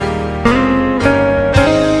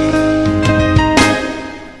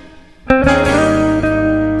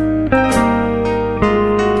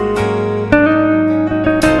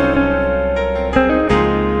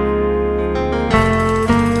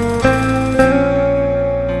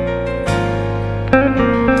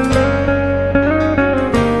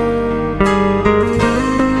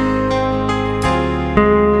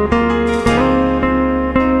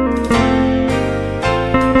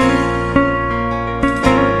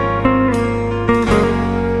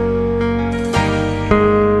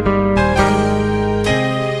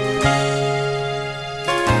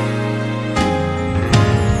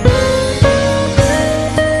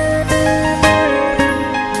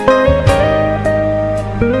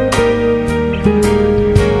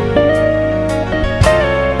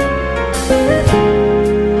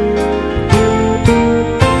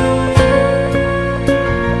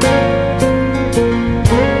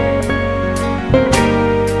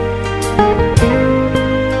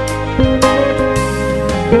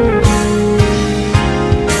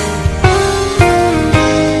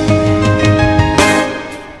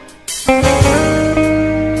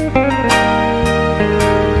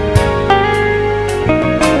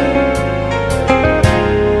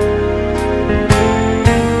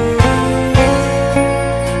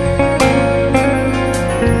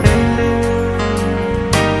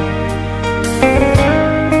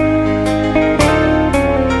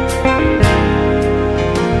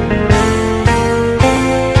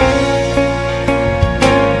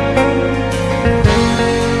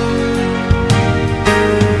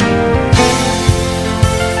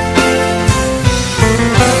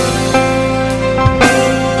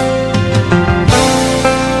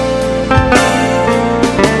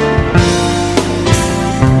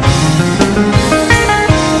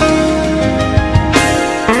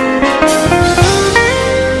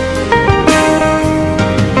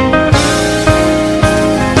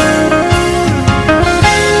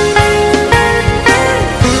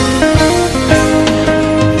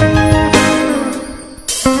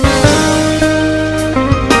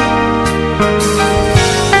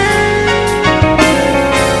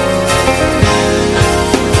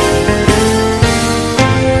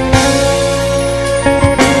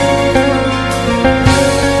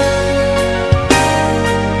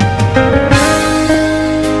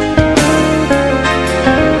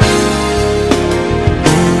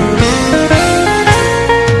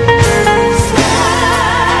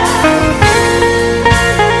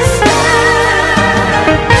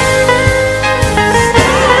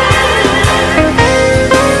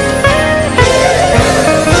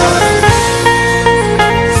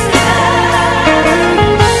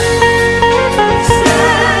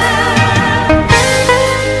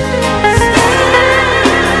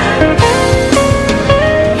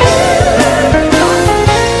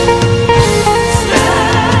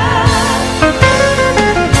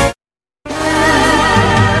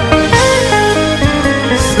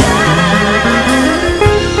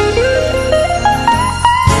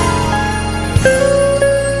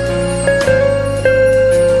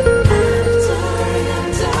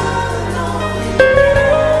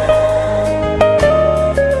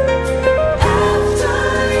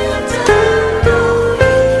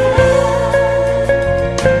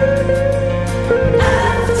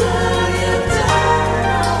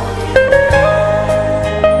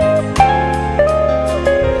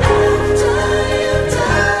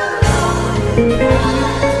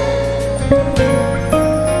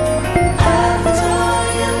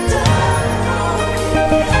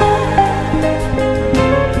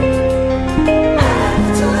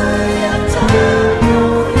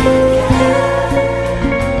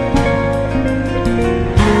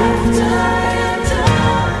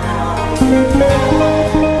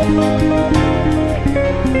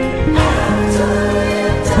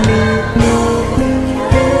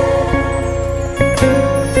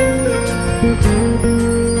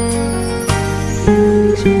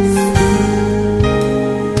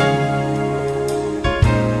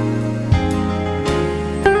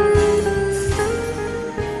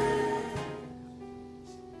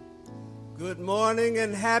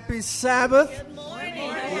and happy Sabbath.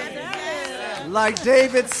 Like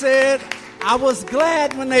David said, I was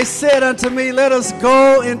glad when they said unto me, let us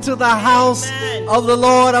go into the house of the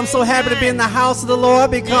Lord. I'm so happy to be in the house of the Lord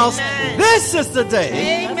because this is the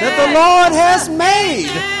day that the Lord has made.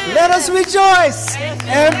 Let us rejoice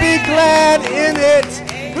and be glad in it.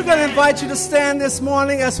 We're going to invite you to stand this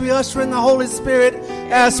morning as we usher in the Holy Spirit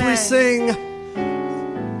as we sing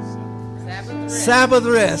Sabbath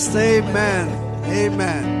rest. Amen.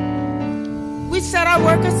 Amen. We set our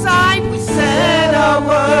work aside. We set our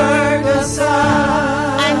work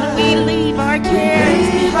aside. And we leave our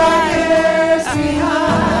cares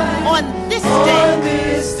behind. On this day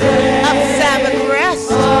of Sabbath rest.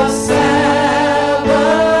 Oh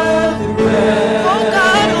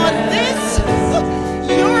God, on this,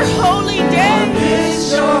 your holy day.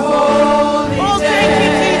 Oh, thank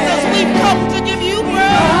you, Jesus. We've come to give you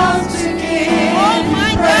praise. Oh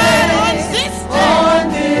my God, on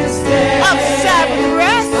this day of Sabbath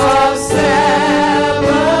rest.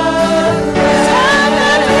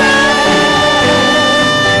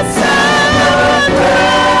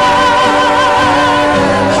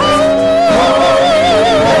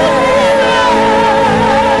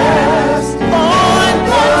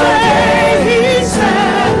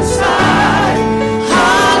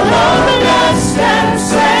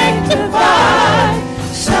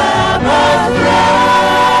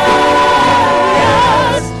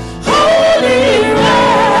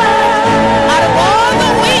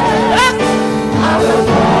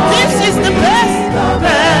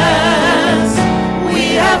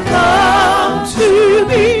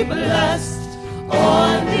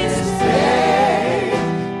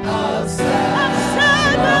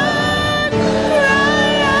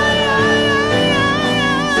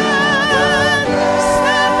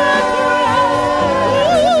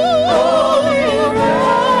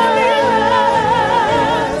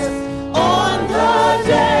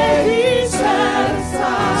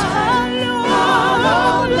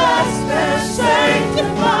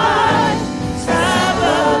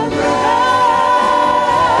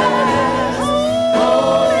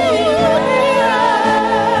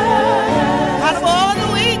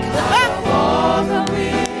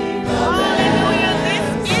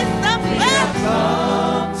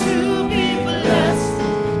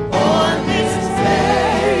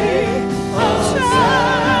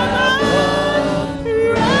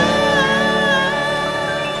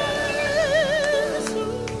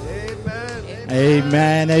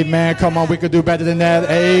 Amen. Come on, we could do better than that.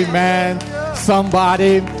 Amen.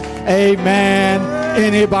 Somebody. Amen.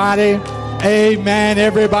 Anybody. Amen.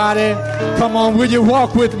 Everybody. Come on, will you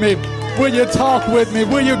walk with me? Will you talk with me?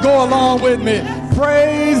 Will you go along with me?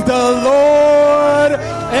 Praise the Lord,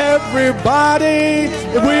 everybody.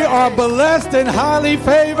 We are blessed and highly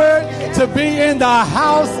favored to be in the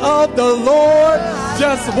house of the Lord.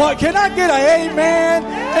 Just what? Can I get an amen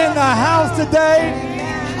in the house today?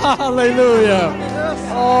 Hallelujah.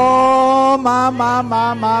 Oh, my.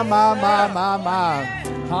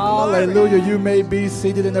 Hallelujah. You may be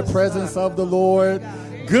seated in the presence of the Lord.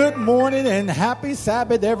 Good morning and happy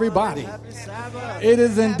Sabbath, everybody. It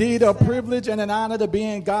is indeed a privilege and an honor to be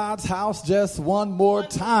in God's house just one more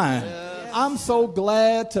time. I'm so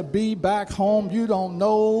glad to be back home. You don't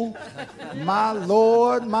know, my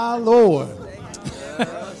Lord.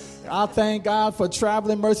 I thank God for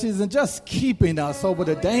traveling mercies and just keeping us over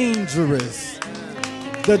the dangerous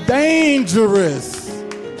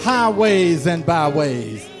highways and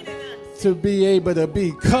byways to be able to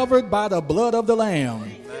be covered by the blood of the Lamb.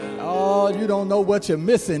 Oh, you don't know what you're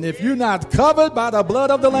missing if you're not covered by the blood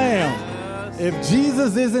of the Lamb. If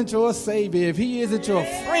Jesus isn't your Savior, if He isn't your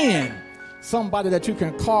friend, somebody that you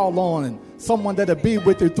can call on, someone that'll be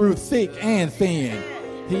with you through thick and thin,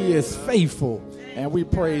 He is faithful. And we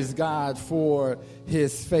praise God for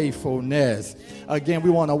His faithfulness. Again, we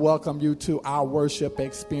want to welcome you to our worship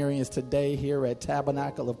experience today here at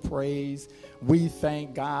Tabernacle of Praise. We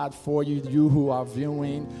thank God for you who are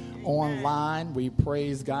viewing online. We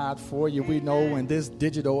praise God for you. We know in this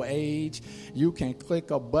digital age, you can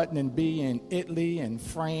click a button and be in Italy and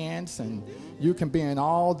France, and you can be in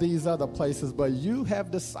all these other places, but you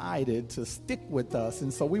have decided to stick with us.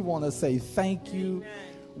 And so we want to say thank you.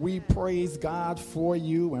 We praise God for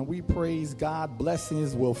you, and we praise God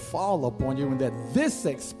blessings will fall upon you, and that this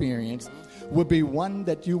experience will be one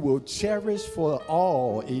that you will cherish for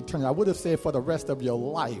all eternity. I would have said for the rest of your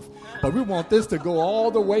life, but we want this to go all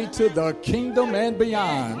the way to the kingdom and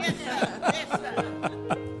beyond.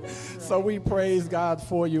 So we praise God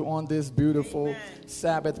for you on this beautiful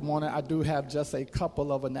Sabbath morning. I do have just a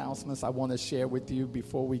couple of announcements I want to share with you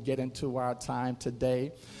before we get into our time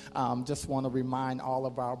today. Just want to remind all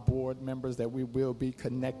of our board members that we will be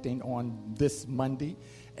connecting on this Monday.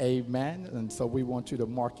 Amen. And so we want you to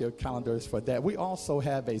mark your calendars for that. We also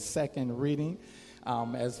have a second reading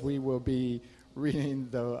as we will be reading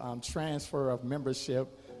the transfer of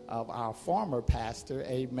membership of our former pastor,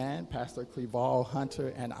 amen, Pastor Cleval Hunter,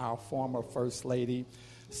 and our former First Lady,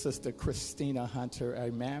 Sister Christina Hunter,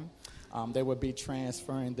 amen. They will be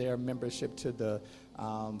transferring their membership to the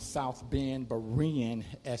South Bend Berean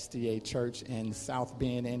SDA Church in South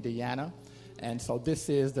Bend, Indiana. And so this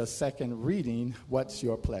is the second reading. What's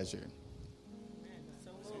your pleasure?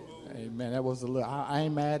 Amen. That was a little, I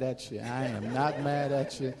ain't mad at you. I am not mad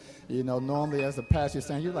at you. You know, normally as a pastor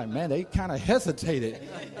saying, you're like, man, they kind of hesitated.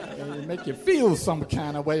 It make you feel some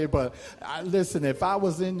kind of way. But listen, if I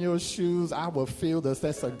was in your shoes, I would feel this.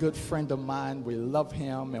 That's a good friend of mine. We love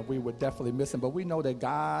him, and we would definitely miss him. But we know that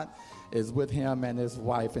God is with him and his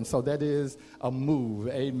wife. And so that is a move.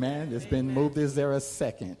 Amen. It's been moved. Is there a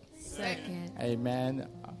second? Second. Amen.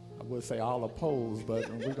 I would say all opposed, but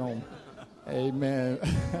we're going to. Amen.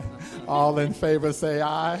 All in favor say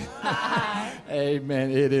aye. Aye. Amen.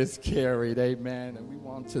 It is carried. Amen. And we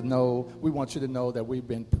want you to know that we've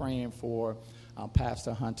been praying for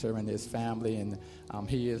Pastor Hunter and his family, and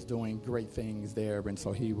he is doing great things there, and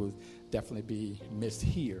so he will definitely be missed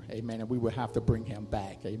here. Amen. And we will have to bring him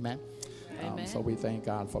back. Amen. So we thank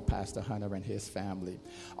God for Pastor Hunter and his family.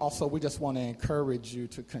 Also, we just want to encourage you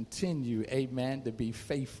to continue, amen, to be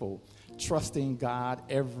faithful, trusting God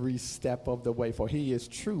every step of the way, for he is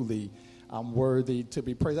truly worthy to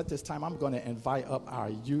be praised. At this time, I'm going to invite up our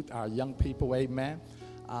youth, our young people, amen.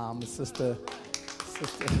 Sister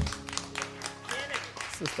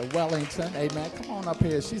Wellington, amen. Come on up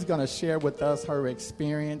here. She's going to share with us her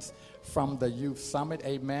experience from the Youth Summit,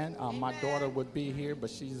 amen. My daughter would be here, but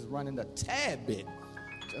she's running a tad bit,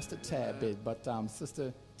 just a tad bit. But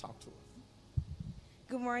sister, talk to us.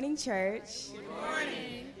 Good morning, church. Good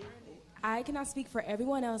morning. I cannot speak for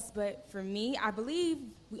everyone else, but for me, I believe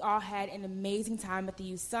we all had an amazing time at the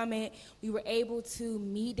Youth Summit. We were able to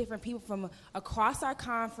meet different people from across our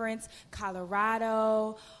conference,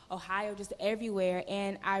 Colorado, Ohio, just everywhere.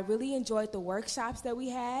 And I really enjoyed the workshops that we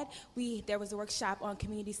had. There was a workshop on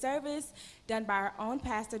community service done by our own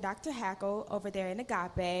pastor, Dr. Hackle, over there in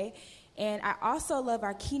Agape. And I also love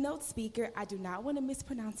our keynote speaker. I do not want to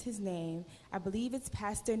mispronounce his name. I believe it's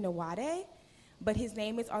Pastor Nawade, but his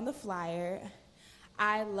name is on the flyer.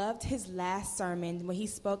 I loved his last sermon when he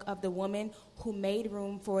spoke of the woman who made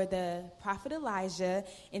room for the prophet Elijah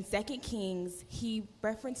in 2 Kings. He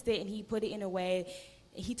referenced it and he put it in a way.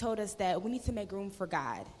 He told us that we need to make room for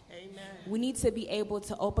God. Amen. We need to be able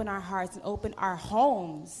to open our hearts and open our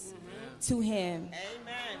homes to him. Amen.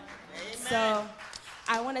 Amen. So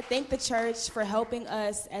I want to thank the church for helping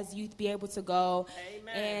us as youth be able to go.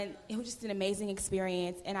 Amen. And it was just an amazing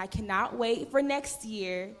experience. And I cannot wait for next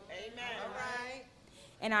year. Amen. All right.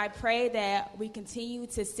 And I pray that we continue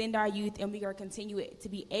to send our youth and we are continue to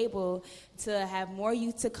be able to have more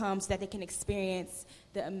youth to come so that they can experience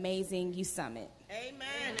the amazing Youth Summit.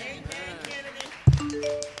 Amen. Amen. Kennedy.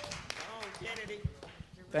 Oh, Kennedy.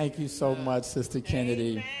 Thank you so much, Sister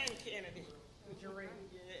Kennedy. Amen, Kennedy.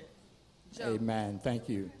 Yeah. Amen. Thank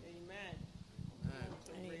you. Amen.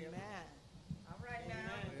 Amen. All right now.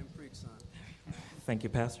 Thank you,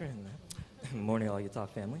 Pastor, and good morning, all you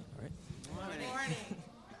Talk family. All right. Good morning.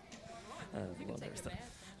 All right.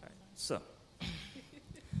 So,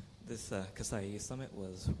 this Kasai Youth Summit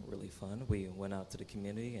was really fun. We went out to the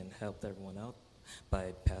community and helped everyone out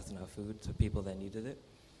by passing out food to people that needed it.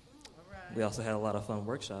 All right. We also had a lot of fun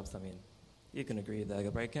workshops. I mean, you can agree with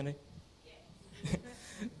that, right, Kenny?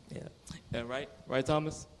 Yeah. Yeah, right,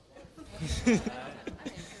 Thomas? We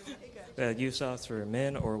had youth shops for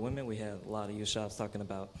men or women. We had a lot of youth shops talking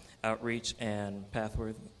about outreach and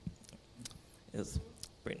pathwork. It was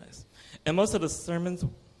pretty nice. And most of the sermons,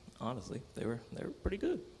 honestly, they were pretty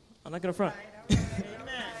good. I'm not going to front.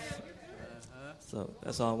 So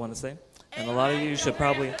that's all I want to say. And a lot of you should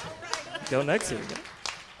probably go next year.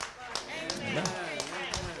 Amen.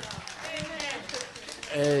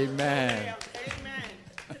 Amen.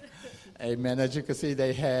 Amen. As you can see,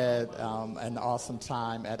 they had an awesome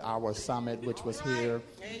time at our summit, which was here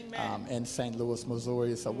in St. Louis,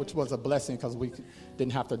 Missouri, so which was a blessing because we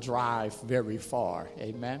didn't have to drive very far.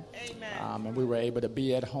 Amen. And we were able to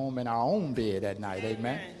be at home in our own bed at night.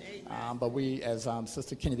 Amen. But we, as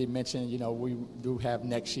Sister Kennedy mentioned, we do have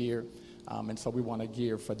next year, and so we want to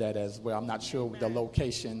gear for that as well. I'm not sure the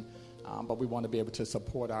location but we want to be able to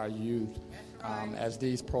support our youth as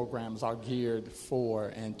these programs are geared for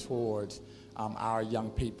and towards our young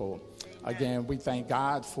people. Again, we thank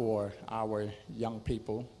God for our young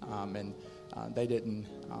people, and they didn't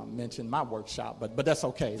mention my workshop, but that's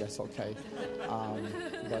okay. That's okay.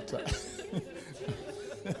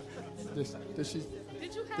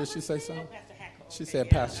 Did she say something? She said,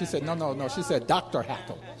 Pastor. She said, no. She said, Dr.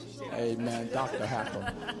 Hackle. Amen. Dr. Hackle.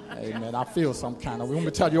 Amen. I feel some kind of. We want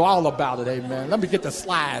to tell you all about it. Amen. Let me get the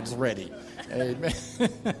slides ready. Amen.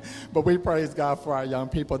 But we praise God for our young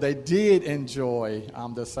people. They did enjoy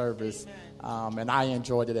the service, and I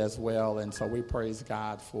enjoyed it as well. And so we praise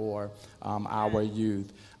God for our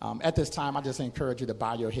youth. At this time, I just encourage you to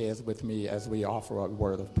bow your heads with me as we offer a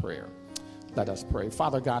word of prayer. Let us pray.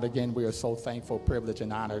 Father God, again, we are so thankful, privileged,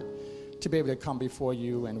 and honored to be able to come before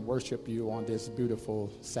you and worship you on this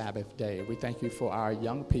beautiful Sabbath day. We thank you for our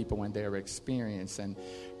young people and their experience, and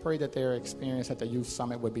pray that their experience at the Youth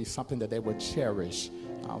Summit would be something that they would cherish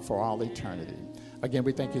for all eternity. Again,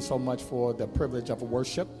 we thank you so much for the privilege of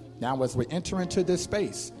worship. Now as we enter into this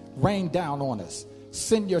space, rain down on us.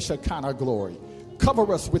 Send your Shekinah glory.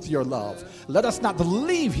 Cover us with your love. Let us not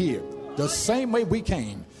leave here the same way we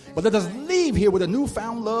came, but let us leave here with a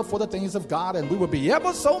newfound love for the things of God, and we will be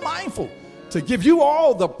ever so mindful to give you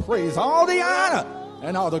all the praise, all the honor,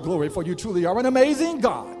 and all the glory, for you truly are an amazing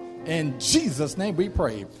God. In Jesus' name we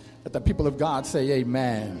pray. That the people of God say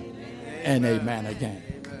amen, and amen again.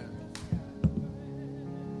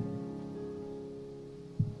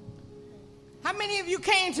 How many of you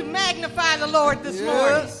came to magnify the Lord this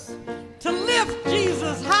morning? To lift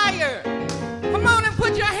Jesus higher. Come on and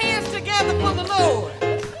put your hands together for the Lord.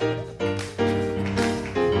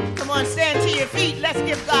 Come on, stand to your feet. Let's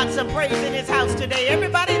give God some praise in his house today.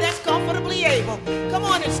 Everybody that's comfortably able, come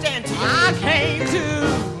on and stand to your feet.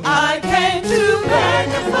 I came to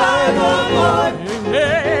magnify the Lord.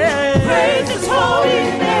 Praise his holy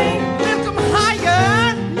name. Lift him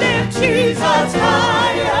higher. Lift Jesus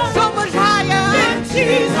higher. So much higher. Lift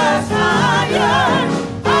Jesus higher.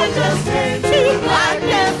 I just came to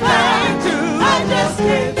magnify. I just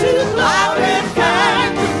came to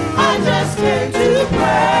glorify. I just came to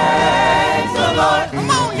praise the Lord. Come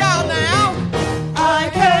on, y'all now. I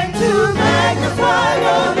came to magnify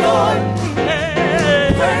the Lord.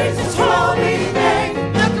 Praise his holy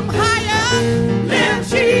name. Lift him higher.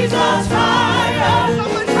 Lift Jesus higher. So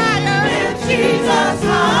much higher. Lift Jesus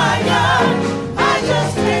higher. I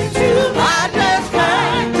just came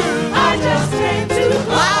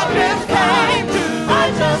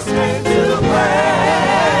to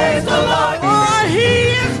praise the Lord. For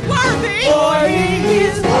he is worthy. For he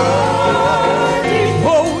is worthy.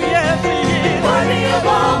 Oh yes, he is worthy of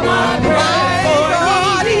all my praise.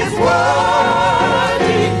 For he is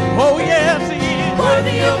worthy. Oh yes, he is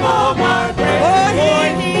worthy of all my praise. For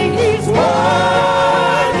he is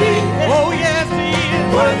worthy. Oh yes, he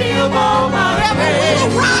is worthy of all my praise.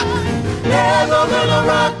 Never will a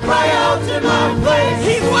rock cry out in my place.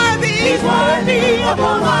 He's worthy. He's worthy of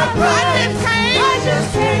all my praise. I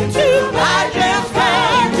just came to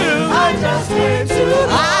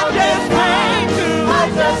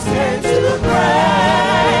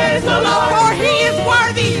praise the Lord. For he is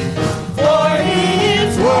worthy. For he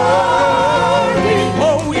is worthy.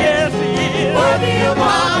 Oh yes, he is worthy of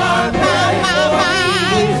all my praise.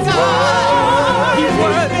 He's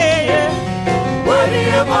worthy. Worthy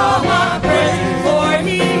of all my praise. For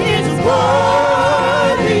he is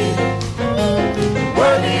worthy.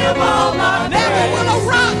 Worthy of all my praise.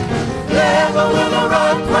 Never will a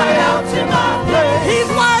rock cry out in my place. He's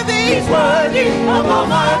worthy. He's worthy of all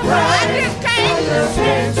my praise. I just came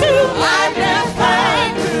to I just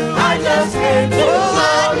came to I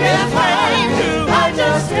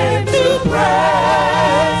just came to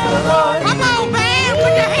praise the Lord. Come on, man,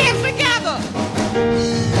 put your hands together.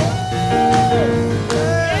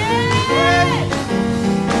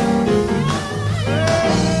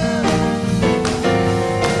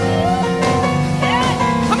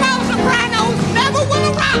 Come on, sopranos, never will a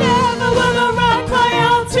rock cry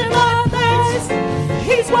out to my place.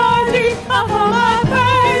 He's worthy of all my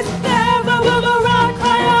praise. Never will a rock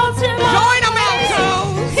cry out to my join them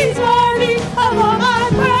altos. He's worthy of all my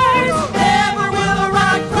praise. Never will a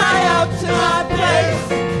rock cry out to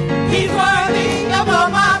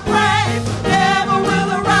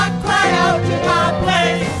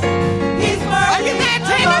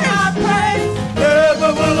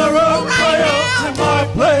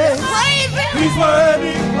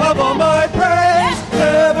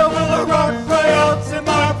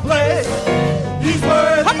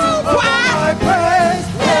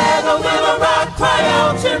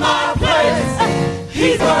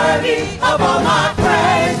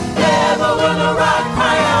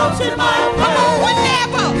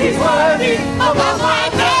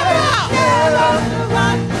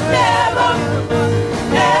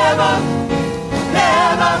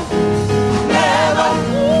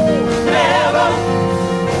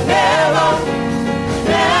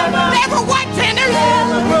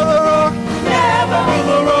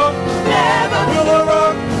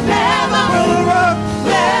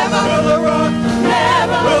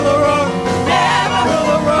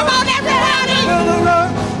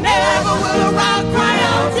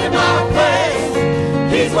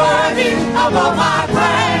He's worthy of all my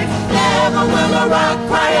praise. Never will a rock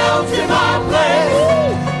cry out in my place.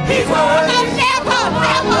 He's worthy. Never,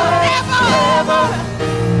 never, never,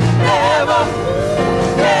 never,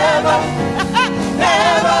 never,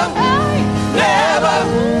 never, never,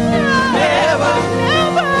 never,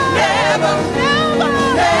 never, never,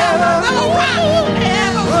 never, will a rock,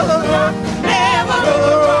 never, will a rock, never, will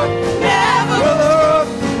a rock, never, will a rock,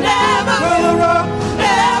 never, will a rock,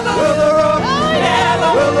 never, will a rock,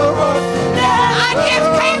 never, will a rock, never. I just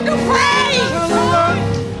came to praise.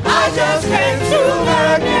 I just came to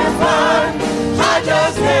magnify. I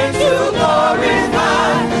just came to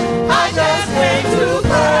glorify. I just came to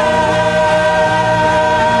praise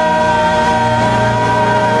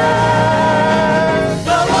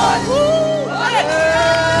the Lord.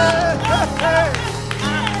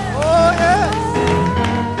 Oh, yes.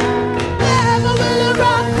 Never will a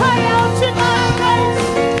rock cry out in my face.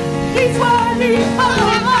 He's worthy of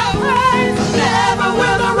all my praise. Never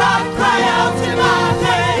will a rock cry out in my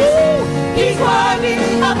face. He's worthy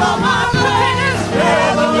of all my praise.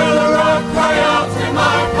 Never will a rock cry out in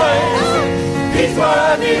my place. He's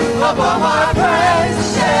worthy of all my praise.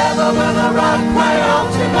 Never will a rock cry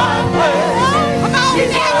out in my place. He's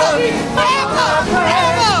worthy of all my praise.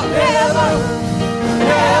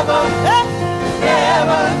 Never, never,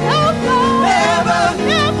 never, never, never,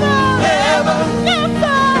 never, never,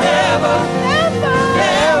 never, never,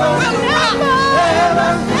 never,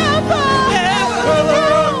 never, never, will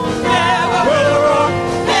a rock, never, will a rock,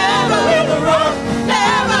 never, will a rock,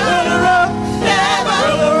 never, will a rock, never,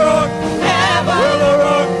 will a rock, never, will a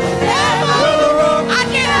rock, never, will a rock.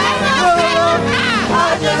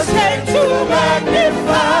 I just came to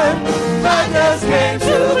magnify. I just came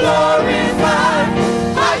to glorify.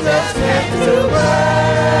 I just came to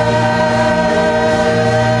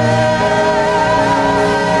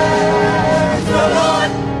praise the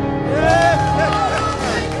Lord.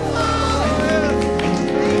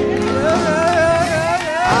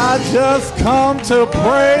 I just come to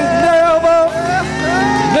praise. Never,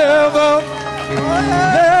 never,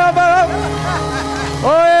 never.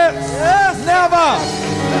 Oh yes, never,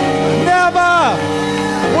 never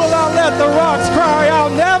will I let the rocks cry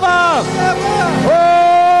out. Never,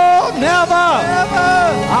 oh never.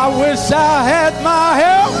 I wish I had my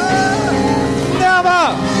help.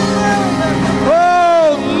 Never,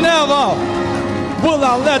 oh never will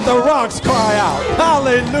I let the rocks cry out.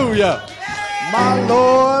 Hallelujah. My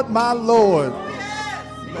Lord, my Lord.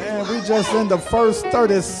 Man, we just in the first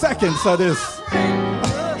 30 seconds of this.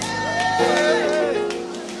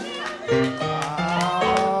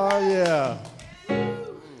 Oh, yeah.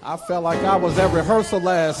 I felt like I was at rehearsal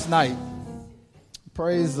last night.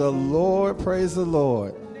 Praise the Lord, praise the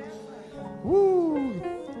Lord. Woo.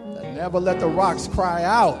 Never let the rocks cry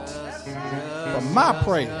out for my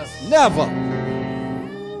praise. Never.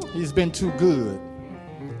 He's been too good.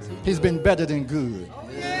 He's been better than good.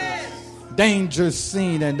 Dangers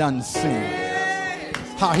seen and unseen.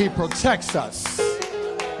 How he protects us.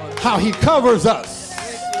 How he covers us.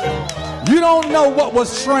 You don't know what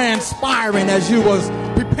was transpiring as you was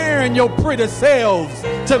preparing your pretty selves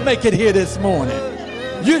to make it here this morning.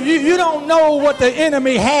 You don't know what the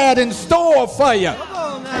enemy had in store for you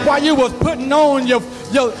while you was putting on your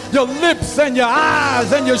lips and your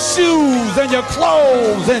eyes and your shoes and your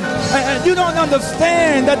clothes, and you don't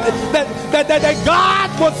understand that God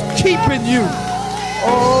was keeping you.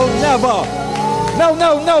 Oh, never. No,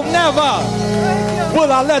 never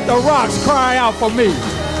will I let the rocks cry out for me.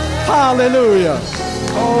 Hallelujah.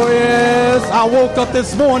 Oh, yes. I woke up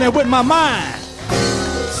this morning with my mind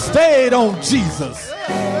stayed on Jesus.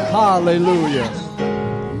 Hallelujah.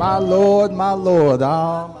 My Lord, my Lord.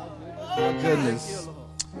 Oh, my goodness.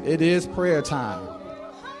 It is prayer time.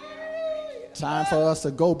 Time for us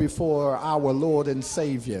to go before our Lord and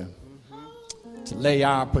Savior, to lay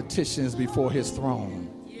our petitions before his throne,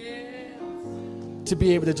 to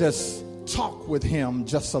be able to just talk with him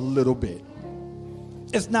just a little bit.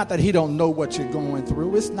 It's not that he don't know what you're going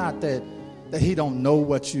through. It's not that he don't know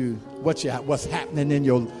what's happening in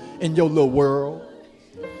your little world.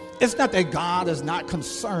 It's not that God is not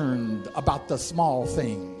concerned about the small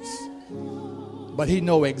things, but he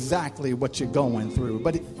know exactly what you're going through.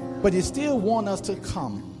 But he still want us to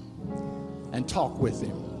come and talk with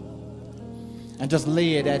him and just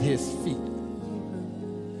lay it at his feet.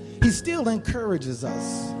 He still encourages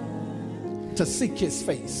us to seek his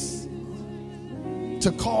face,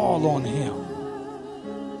 to call on him.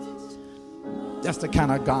 That's the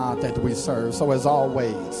kind of God that we serve. So as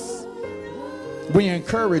always, we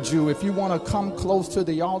encourage you, if you want to come close to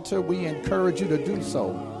the altar, we encourage you to do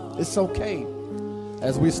so. It's okay.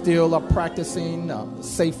 as we still are practicing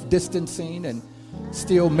safe distancing and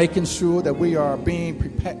still making sure that we are being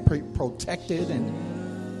protected.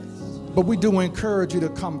 But we do encourage you to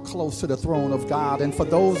come close to the throne of God. And for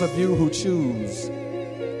those of you who choose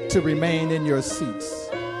to remain in your seats,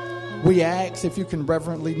 we ask if you can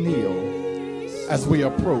reverently kneel as we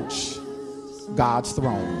approach God's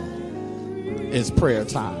throne. It's prayer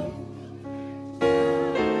time.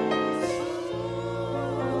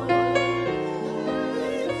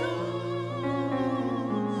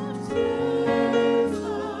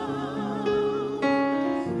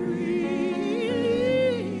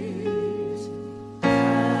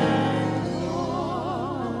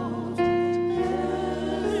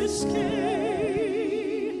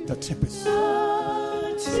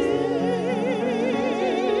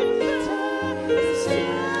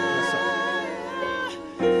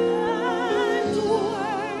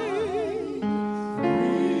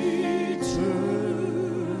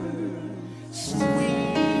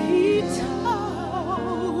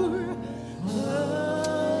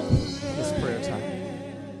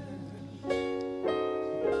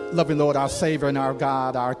 Loving Lord, our Savior and our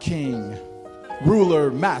God, our King,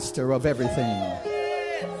 ruler, master of everything.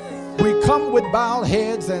 We come with bowed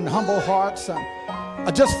heads and humble hearts,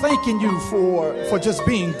 just thanking you for just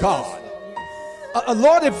being God.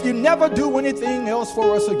 Lord, if you never do anything else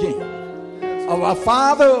for us again, our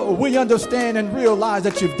Father, we understand and realize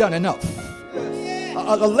that you've done enough.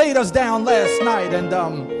 Laid us down last night, and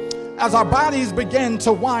as our bodies began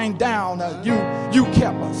to wind down, you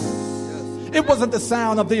kept us. It wasn't the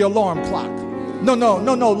sound of the alarm clock. No,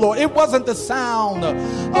 Lord. It wasn't the sound of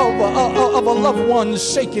a loved one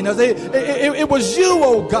shaking us. It was you,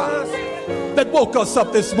 oh God, that woke us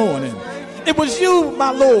up this morning. It was you,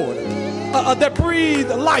 my Lord, that breathed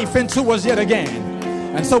life into us yet again.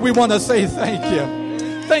 And so we want to say thank you.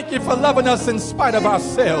 Thank you for loving us in spite of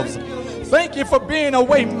ourselves. Thank you for being a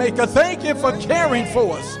way maker. Thank you for caring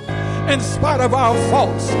for us in spite of our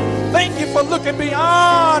faults. Thank you for looking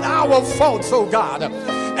beyond our faults, oh God,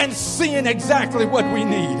 and seeing exactly what we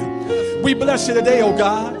need. We bless you today, oh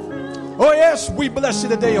God. Oh yes, we bless you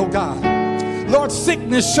today, oh God. Lord,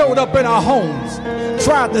 sickness showed up in our homes,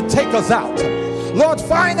 tried to take us out. Lord,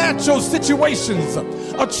 financial situations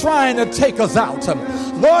are trying to take us out.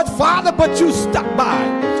 Lord, Father, but you stopped by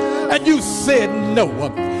and you said no.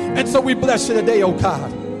 And so we bless you today, oh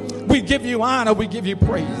God. We give you honor, we give you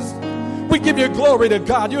praise. We give you glory to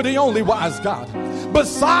God. You're the only wise God.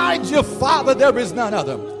 Besides your Father, there is none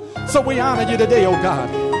other. So we honor you today, oh God.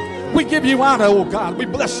 We give you honor, oh God. We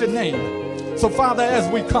bless your name. So, Father, as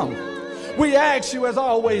we come, we ask you, as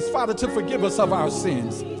always, Father, to forgive us of our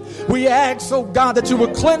sins. We ask, oh God, that you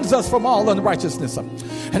would cleanse us from all unrighteousness, and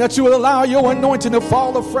that you would allow your anointing to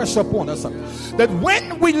fall afresh upon us. That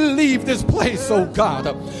when we leave this place, oh God,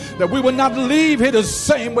 that we will not leave here the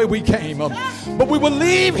same way we came, but we will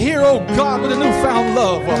leave here, oh God, with a newfound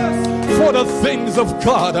love for the things of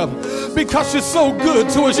God, because you're so good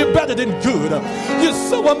to us. You're better than good. You're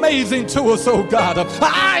so amazing to us, oh God.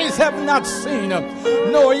 Eyes have not seen,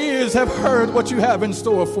 nor ears have heard what you have in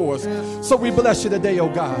store for us. So we bless you today, oh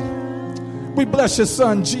God. We bless your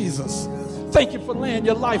Son, Jesus. Thank you for laying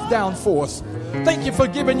your life down for us. Thank you for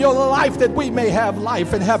giving your life that we may have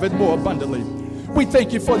life and have it more abundantly. We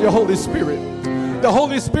thank you for your Holy Spirit, the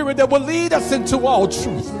Holy Spirit that will lead us into all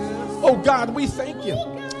truth. Oh God, we thank you.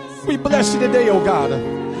 We bless you today, oh God.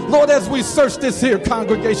 Lord, as we search this here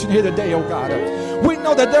congregation here today, oh God, we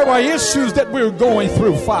know that there are issues that we're going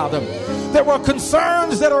through, Father. There are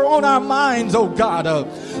concerns that are on our minds, oh God.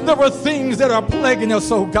 There are things that are plaguing us,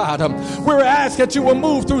 oh God. We're asking that you will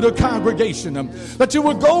move through the congregation, that you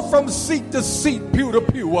will go from seat to seat, pew to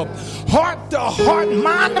pew, heart to heart,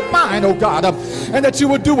 mind to mind, oh God, and that you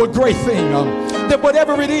will do a great thing. That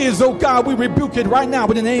whatever it is, oh God, we rebuke it right now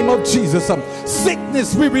in the name of Jesus.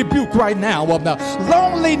 Sickness, we rebuke right now.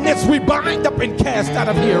 Loneliness, we bind up and cast out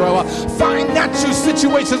of here. Financial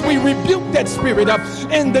situations, we rebuke that spirit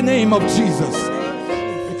in the name of Jesus.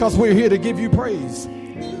 Because we're here to give you praise.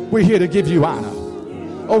 We're here to give you honor.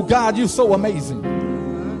 Oh God, you're so amazing.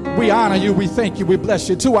 We honor you, we thank you, we bless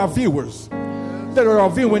you. To our viewers that are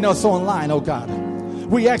viewing us online, oh God,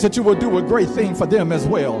 we ask that you will do a great thing for them as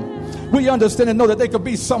well. We understand and know that they could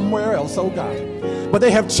be somewhere else, oh God, but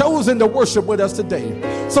they have chosen to worship with us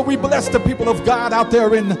today. So we bless the people of God out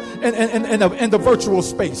there in the virtual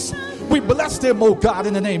space. We bless them, oh God,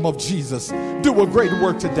 in the name of Jesus. Do a great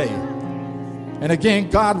work today. And again,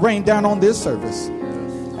 God, rain down on this service.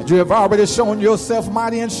 And you have already shown yourself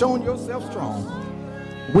mighty and shown yourself strong.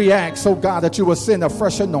 We ask, oh God, that you will send a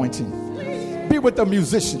fresh anointing. Be with the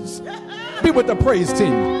musicians. Be with the praise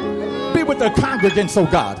team. Be with the congregants, oh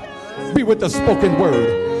God. Be with the spoken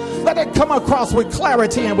word. Let it come across with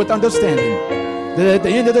clarity and with understanding. That at the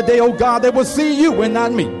end of the day, oh God, they will see you and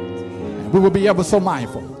not me. And we will be ever so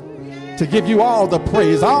mindful to give you all the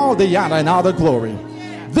praise, all the honor, and all the glory.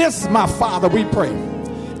 This, my Father, we pray.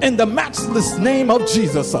 In the matchless name of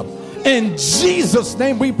Jesus. In Jesus'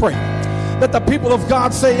 name we pray. Let the people of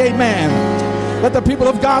God say amen. Let the people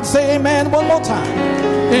of God say amen one more time.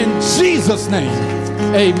 In Jesus' name,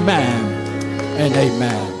 amen and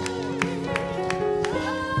amen.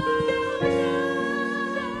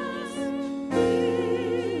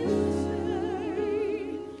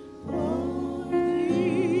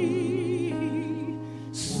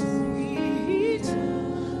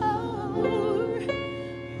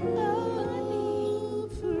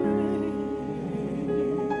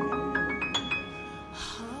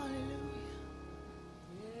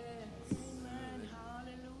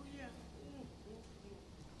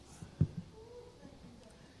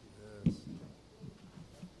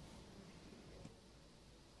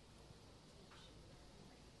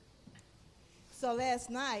 So last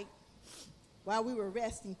night, while we were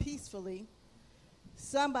resting peacefully,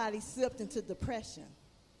 somebody slipped into depression.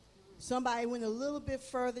 Somebody went a little bit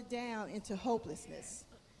further down into hopelessness.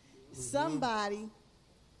 Somebody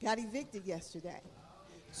got evicted yesterday.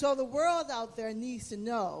 So the world out there needs to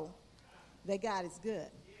know that God is good.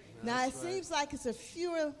 Now, it seems like it's a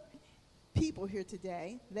fewer people here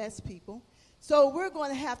today, less people. So we're going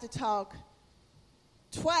to have to talk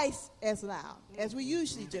twice as loud as we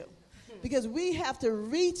usually do. Because we have to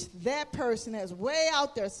reach that person that's way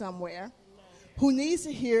out there somewhere who needs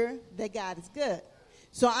to hear that God is good.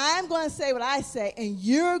 So I'm going to say what I say, and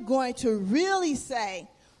you're going to really say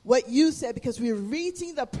what you said, because we're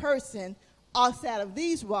reaching the person outside of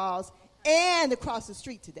these walls and across the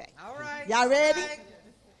street today. All right. Y'all ready? Right.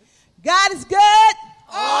 God is good.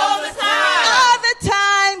 All the time. All the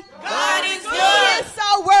time. God is good. He is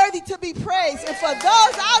so worthy to be praised. And for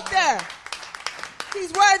those out there,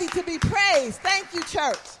 He's worthy to be praised. Thank you,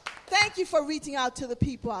 church. Thank you for reaching out to the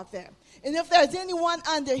people out there. And if there's anyone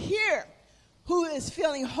under here who is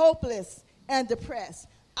feeling hopeless and depressed,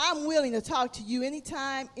 I'm willing to talk to you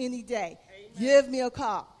anytime, any day. Amen. Give me a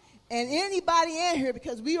call. And anybody in here,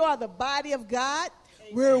 because we are the body of God,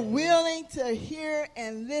 amen, we're willing to hear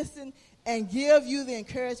and listen and give you the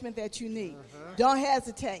encouragement that you need. Don't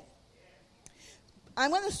hesitate.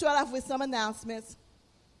 I'm going to start off with some announcements.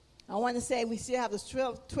 I want to say we still have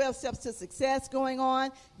the 12 steps to success going on.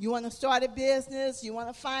 You want to start a business. You want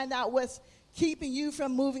to find out what's keeping you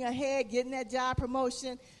from moving ahead, getting that job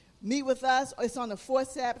promotion. Meet with us. It's on the 4th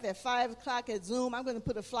Sabbath at 5 o'clock at Zoom. I'm going to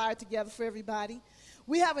put a flyer together for everybody.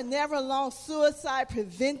 We have a Never Alone Suicide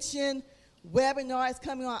Prevention webinar. It's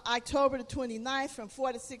coming on October the 29th from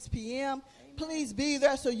 4 to 6 p.m. Amen. Please be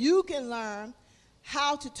there so you can learn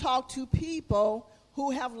how to talk to people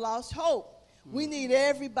who have lost hope. We need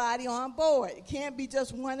everybody on board. It can't be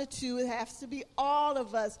just one or two. It has to be all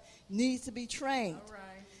of us needs to be trained. All right.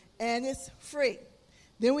 And it's free.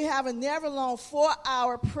 Then we have a Never Alone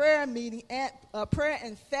 4-hour prayer meeting, and prayer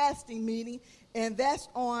and fasting meeting, and that's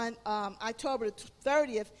on October the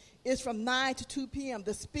 30th. It's from 9 to 2 p.m.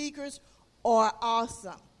 The speakers are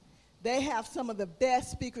awesome. They have some of the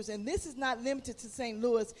best speakers, and this is not limited to St.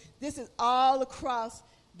 Louis. This is all across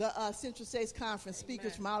the Central States Conference.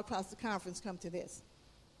 Speakers Amen. From all across the conference come to this.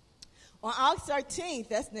 On August 13th,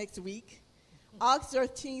 that's next week. August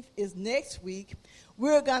 13th is next week.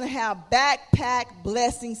 We're going to have Backpack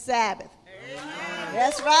Blessing Sabbath. Amen.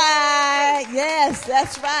 That's right. Yes,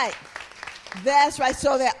 that's right. That's right.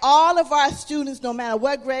 So that all of our students, no matter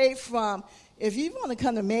what grade from, if you want to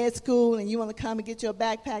come to med school and you want to come and get your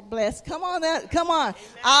backpack blessed, come on,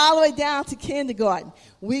 all the way down to kindergarten.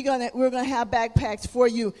 We're gonna have backpacks for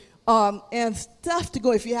you and stuff to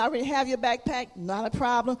go. If you already have your backpack, not a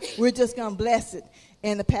problem. We're just gonna bless it,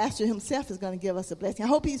 and the pastor himself is gonna give us a blessing. I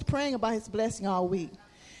hope he's praying about his blessing all week,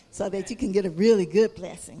 so that you can get a really good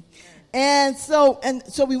blessing. And so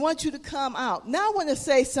we want you to come out. Now I want to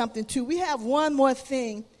say something too. We have one more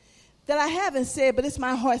thing that I haven't said, but it's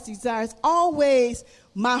my heart's desire. It's always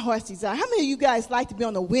my heart's desire. How many of you guys like to be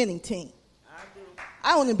on the winning team? I do.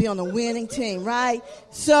 I want to be on the winning team, right?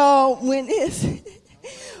 So when it's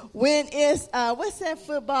what's that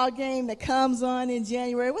football game that comes on in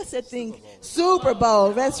January? What's that thing? Super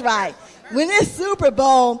Bowl. That's right. When it's Super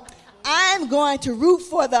Bowl, I'm going to root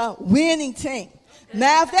for the winning team.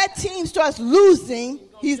 Now, if that team starts losing,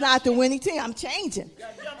 he's not the winning team. I'm changing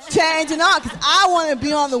on, because I want to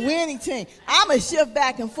be on the winning team. I'm going to shift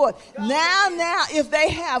back and forth. Now, if they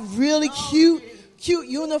have really cute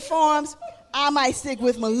uniforms, I might stick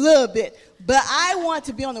with them a little bit. But I want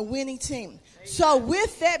to be on a winning team. So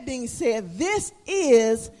with that being said, this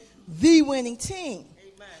is the winning team.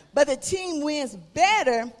 But the team wins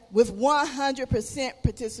better with 100%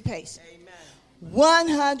 participation.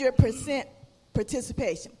 100%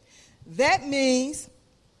 participation. That means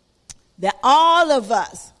that all of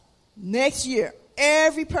us next year,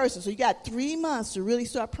 every person, so you got 3 months to really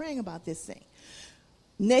start praying about this thing.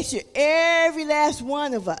 Next year, every last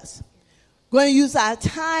one of us going to use our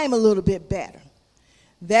time a little bit better.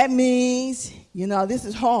 That means, this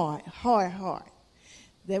is hard.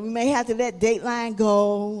 That we may have to let Dateline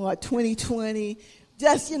go or 2020.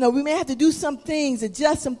 Just, we may have to do some things,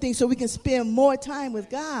 adjust some things so we can spend more time with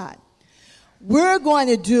God. We're going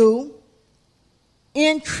to do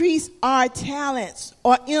increase our talents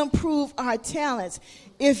or improve our talents.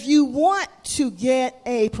 If you want to get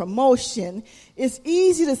a promotion, it's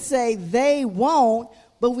easy to say they won't,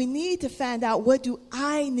 but we need to find out, what do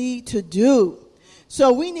I need to do?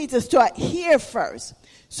 So we need to start here first.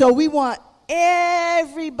 So we want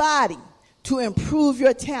everybody to improve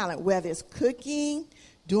your talent, whether it's cooking,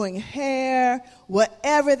 doing hair,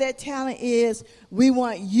 whatever that talent is, we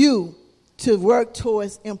want you to work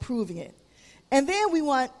towards improving it. And then we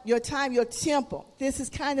want your time, your temple. This is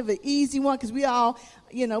kind of an easy one because we all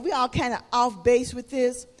kind of off base with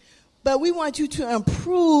this. But we want you to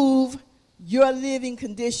improve your living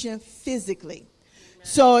condition physically.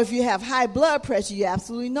 So if you have high blood pressure, you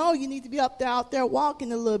absolutely know you need to be out there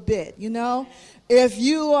walking a little bit, If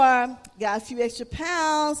you got a few extra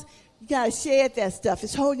pounds, you got to shed that stuff.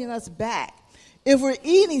 It's holding us back. If we're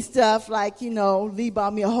eating stuff like, Lee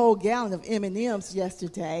bought me a whole gallon of M&Ms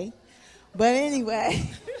yesterday. But anyway,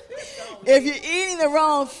 if you're eating the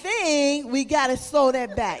wrong thing, we got to slow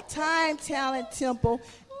that back. Time, talent, temple,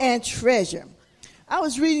 and treasure. I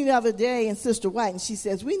was reading the other day in Sister White, and she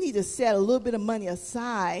says we need to set a little bit of money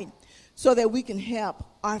aside so that we can help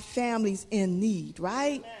our families in need,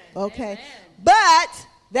 right? Amen. Okay. Amen. But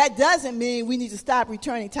that doesn't mean we need to stop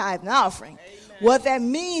returning tithe and offering. Amen. What that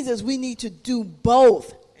means is we need to do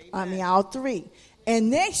both. Amen. All three. And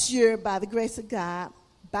next year, by the grace of God,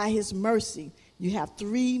 by his mercy, you have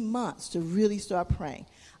 3 months to really start praying.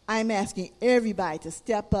 I'm asking everybody to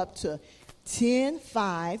step up to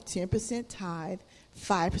 10% tithe,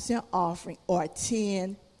 5% offering, or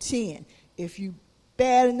 10-10. If you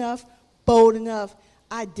bad enough, bold enough,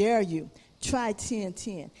 I dare you. Try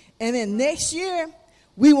 10-10. And then next year,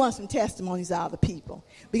 we want some testimonies out of the people.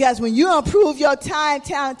 Because when you improve your time,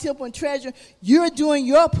 talent, temple, and treasure, you're doing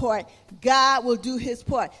your part. God will do his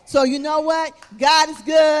part. So you know what? God is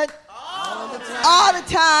good. All the time. All the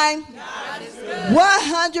time. God is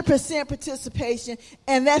good. 100% participation.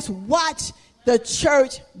 And let's watch the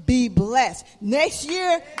church be blessed. Next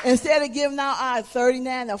year, instead of giving out our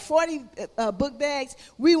 39 or 40 book bags,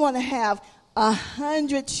 we want to have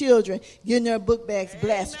 100 children getting their book bags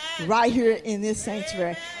blessed. Amen. Right here in this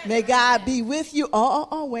sanctuary. Amen. May God be with you.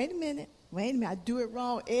 Wait a minute. I do it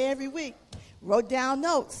wrong every week. Wrote down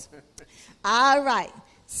notes. All right.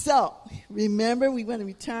 So remember, we're going to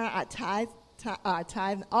return our tithe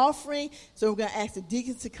and offering. So we're going to ask the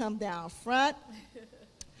deacons to come down front.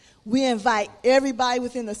 We invite everybody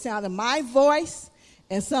within the sound of my voice,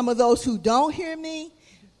 and some of those who don't hear me,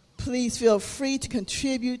 please feel free to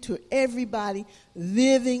contribute to everybody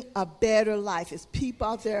living a better life. There's people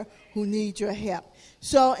out there who need your help.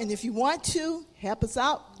 So, and if you want to help us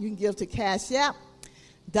out, you can give to Cash App,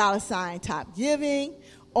 $ Top Giving,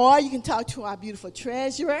 or you can talk to our beautiful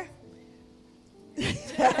treasurer.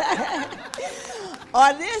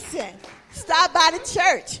 Or listen, stop by the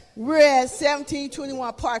church. We're at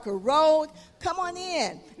 1721 Parker Road. Come on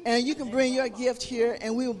in, and you can bring your gift here,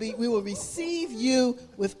 and we will receive you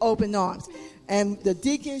with open arms. And the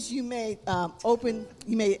deacons, you may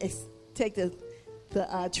take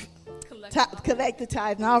collect the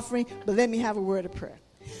tithe and offering, but let me have a word of prayer.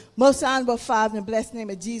 Most honorable Father, in the blessed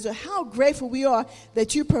name of Jesus, how grateful we are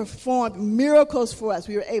that you performed miracles for us.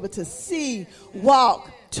 We were able to see,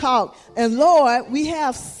 walk, talk. And Lord, we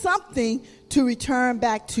have something to return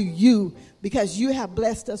back to you because you have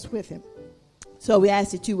blessed us with him. So we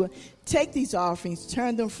ask that you will take these offerings,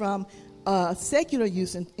 turn them from secular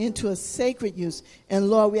use into a sacred use. And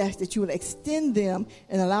Lord, we ask that you will extend them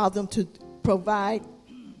and allow them to provide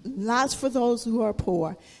lots for those who are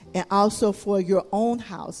poor, and also for your own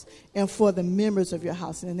house and for the members of your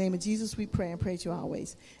house. In the name of Jesus, we pray and praise you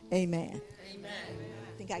always. Amen. Amen.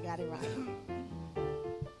 I think I got it right.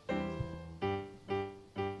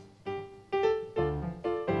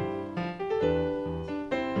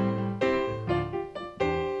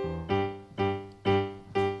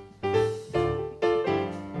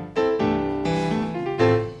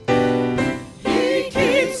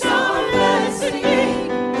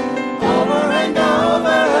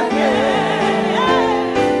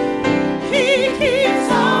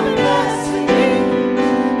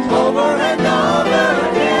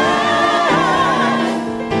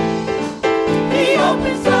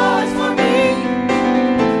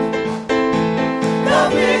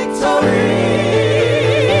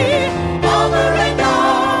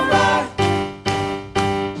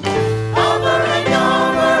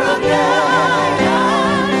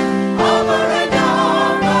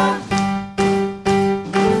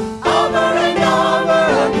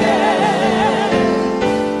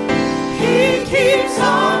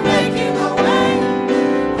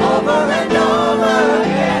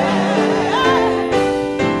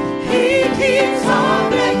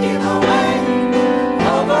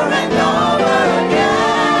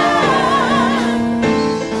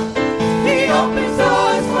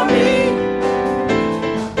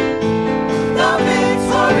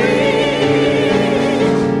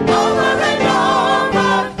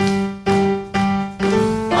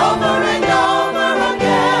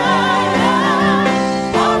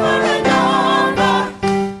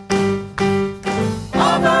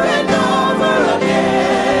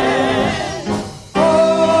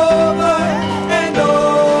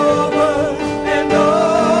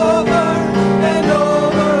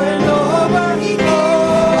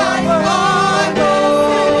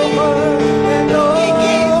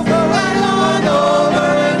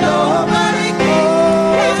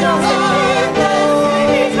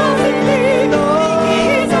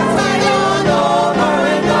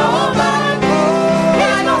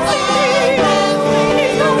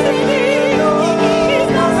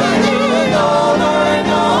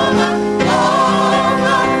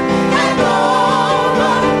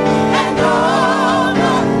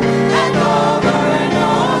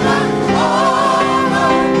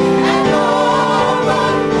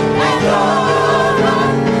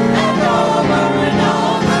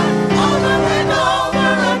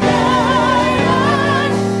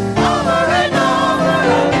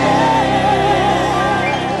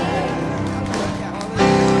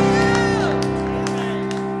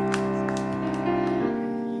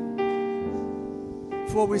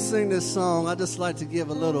 Before we sing this song, I'd just like to give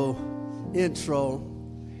a little intro.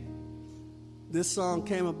 This song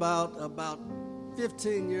came about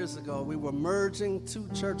 15 years ago. We were merging two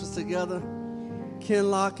churches together,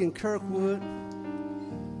 Kinloch and Kirkwood,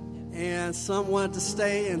 and some wanted to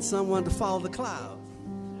stay and some wanted to follow the cloud.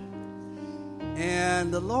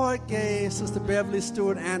 And the Lord gave Sister Beverly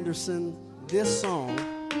Stewart Anderson this song.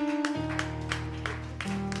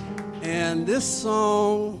 And this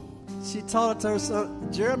song, she taught it to her son.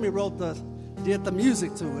 Jeremy did the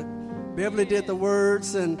music to it. Beverly did the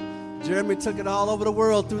words, and Jeremy took it all over the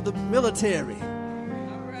world through the military.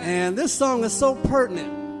 And this song is so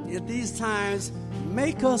pertinent at these times.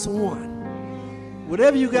 Make us one.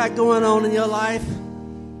 Whatever you got going on in your life,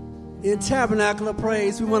 in Tabernacle of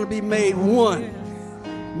Praise, we want to be made one.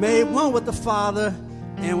 Made one with the Father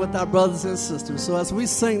and with our brothers and sisters. So as we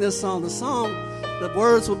sing this song, the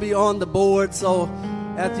words will be on the board. So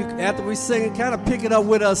after we sing it, kind of pick it up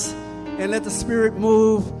with us and let the Spirit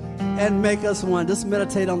move and make us one. Just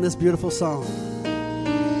meditate on this beautiful song.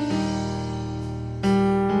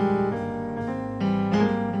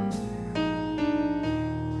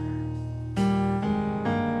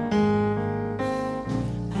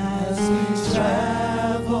 As we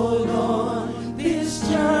travel on this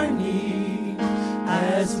journey,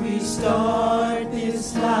 as we start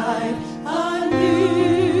this life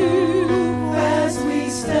anew, as we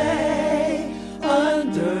stay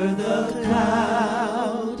under the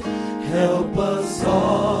cloud, help us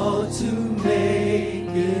all to make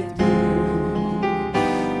it through.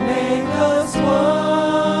 Make us one.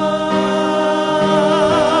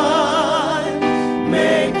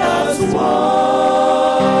 Make us one.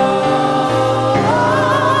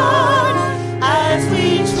 As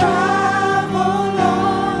we travel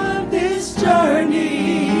on this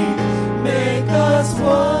journey, make us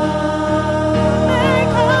one.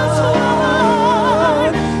 Make us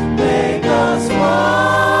one. Make us one.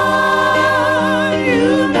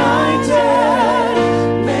 United,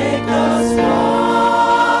 make us one.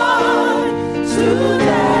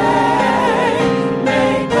 Today,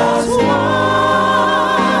 make us one.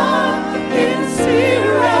 In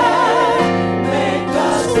spirit, make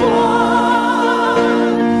us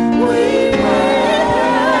one. We pray,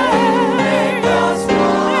 make us one.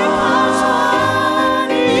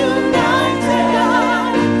 United,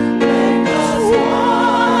 make us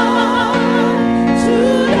one.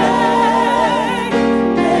 Today,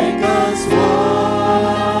 make us one.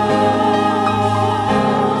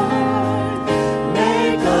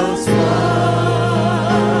 Make us one.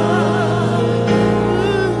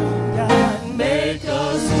 God, make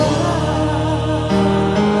us one.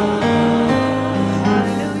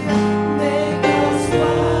 Hallelujah. Make us one.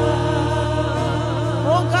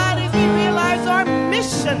 Oh God, as we realize our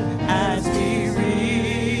mission, As we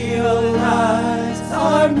realize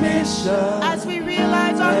our mission, as we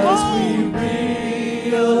realize our as goal, we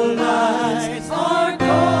realize our goal,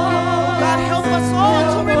 God, help us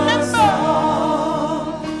all to remember.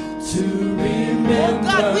 To remember,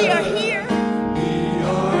 God, we are here.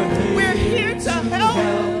 We're here to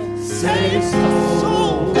help save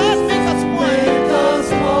souls. God, make us one. Make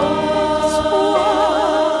us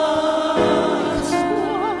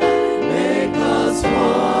one. Make us one.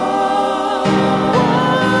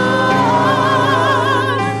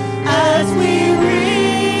 As we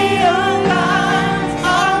realize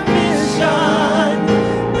our mission,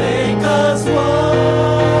 make us one.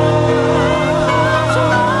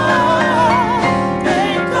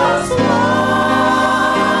 Make us one.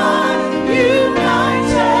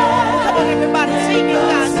 United. Come on, everybody,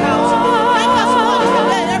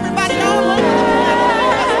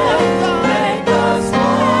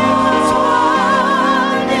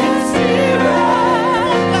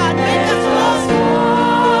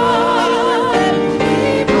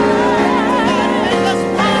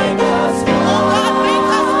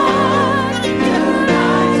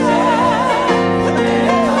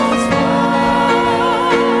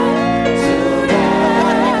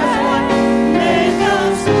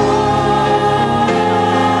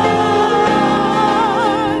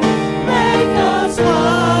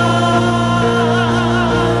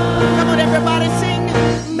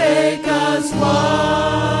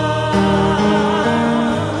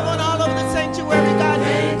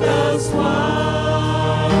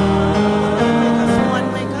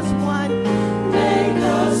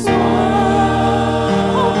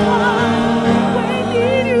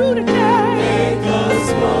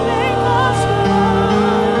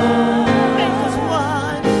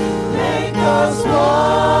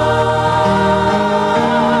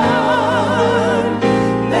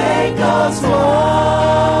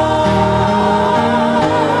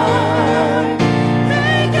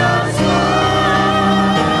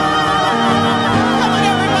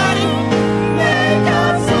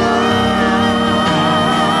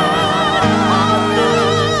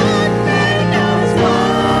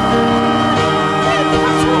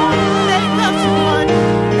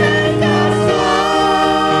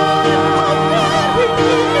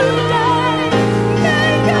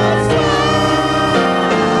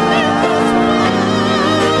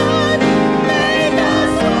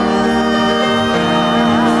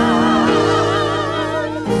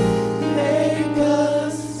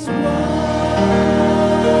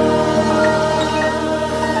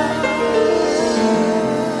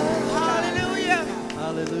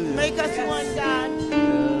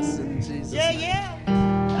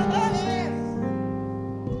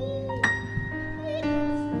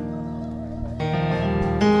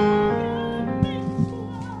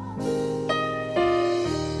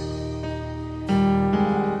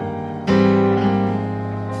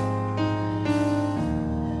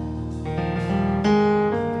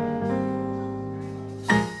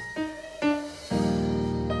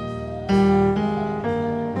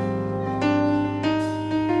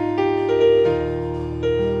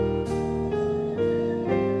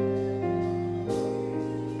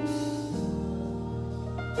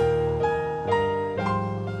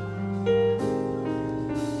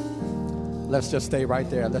 let's just stay right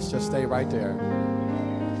there. Let's just stay right there.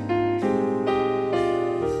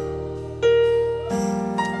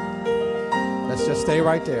 Let's just stay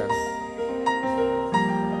right there.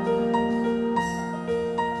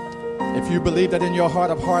 If you believe that in your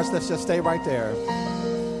heart of hearts, let's just stay right there.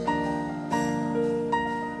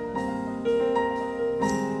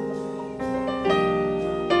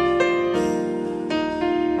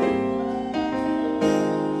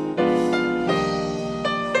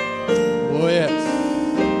 Oh, yes.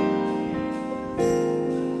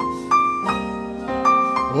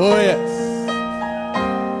 Oh, yes.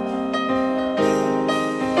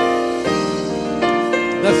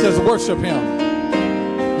 Let's just worship him.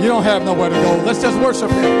 You don't have nowhere to go. Let's just worship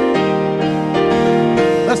him.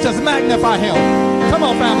 Let's just magnify him. Come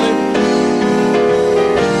on, family.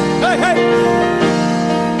 Hey, hey.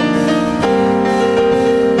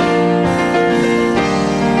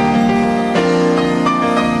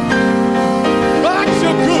 Lord,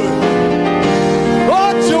 you're good.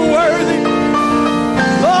 Lord, you're worthy.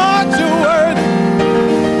 Lord, you're worthy.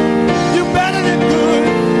 You're better than good.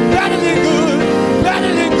 Better than good.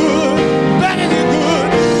 Better than good. Better than good.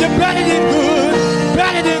 You're better than good.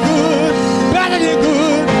 Better than good. Better than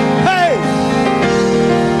good. Hey.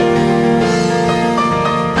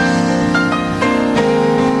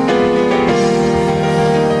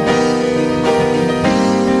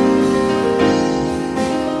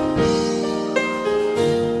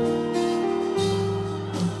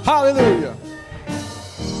 Hallelujah.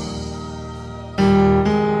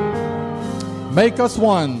 Make us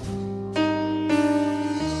one.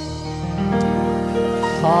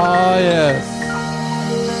 Oh, yes.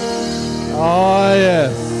 Oh,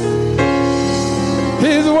 yes.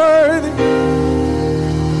 He's worthy.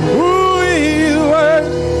 Ooh, he's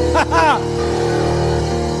worthy.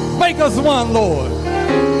 Make us one, Lord.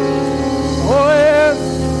 Oh, yes.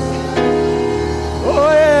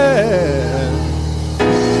 Oh, yes.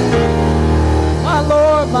 My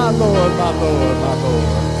Lord, my Lord, my Lord, my Lord.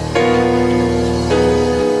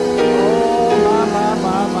 Oh, my.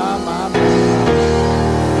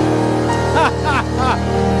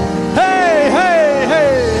 Hey, hey,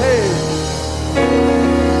 hey, hey.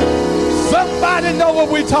 Somebody know what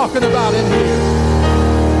we're talking about in here.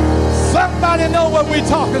 Somebody know what we're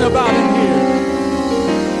talking about in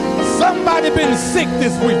here. Somebody been sick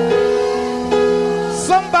this week.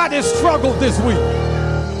 Somebody struggled this week.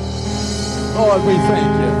 Lord, we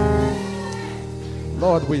thank you.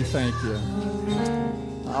 Lord, we thank you.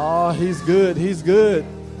 Oh, he's good. He's good.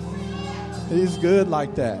 He's good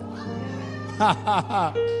like that.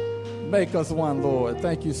 Make us one, Lord.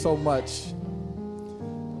 Thank you so much.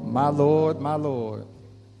 My Lord, my Lord.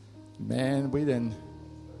 Man, I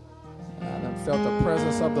done felt the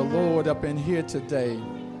presence of the Lord up in here today.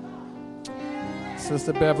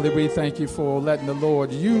 Sister Beverly, we thank you for letting the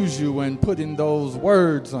Lord use you and putting those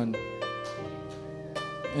words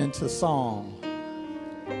into song.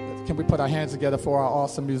 Can we put our hands together for our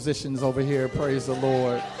awesome musicians over here? Praise the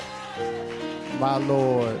Lord. My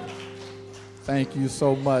Lord. Thank you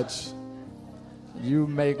so much. You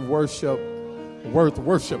make worship worth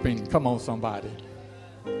worshiping. Come on, somebody.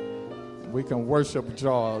 We can worship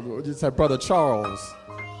Charles. You said Brother Charles.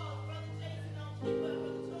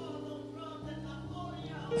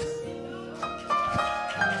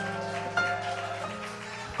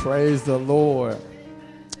 Praise the Lord.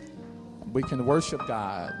 We can worship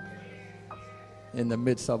God in the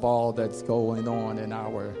midst of all that's going on in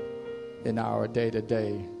our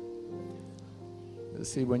day-to-day.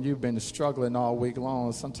 See, when you've been struggling all week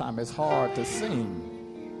long, sometimes it's hard to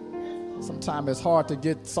sing. Sometimes it's hard to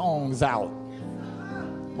get songs out.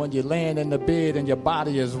 When you're laying in the bed and your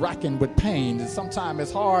body is racking with pain, sometimes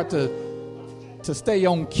it's hard to stay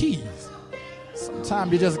on key.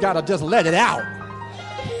 Sometimes you just got to just let it out.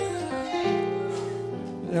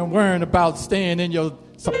 And worrying about staying in your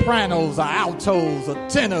sopranos or altos or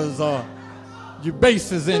tenors or your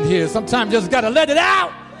basses in here. Sometimes you just got to let it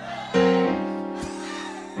out.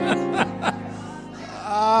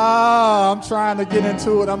 I'm trying to get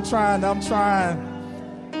into it. I'm trying.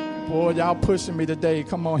 Boy, y'all pushing me today.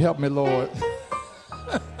 Come on, help me, Lord.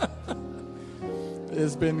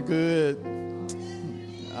 It's been good.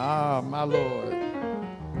 My Lord.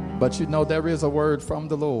 But you know, there is a word from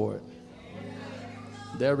the Lord.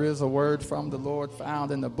 There is a word from the Lord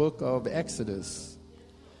found in the book of Exodus.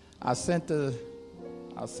 I sent the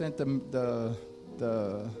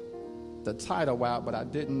title out, but I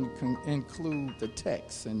didn't include the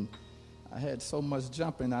text, and I had so much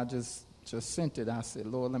jumping. I just sent it. I said,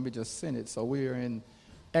 Lord, let me just send it. So we're in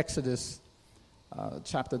Exodus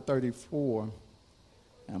chapter 34,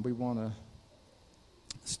 and we want to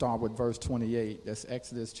start with verse 28. That's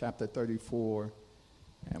Exodus chapter 34,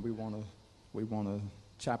 and we want to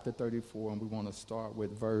chapter 34, and we want to start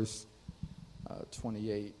with verse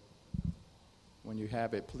 28. When you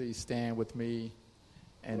have it, please stand with me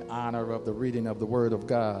in honor of the reading of the Word of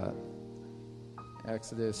God.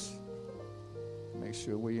 Exodus, make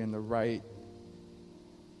sure we're in the right.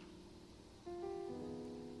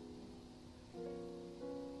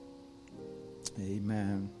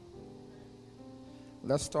 Amen.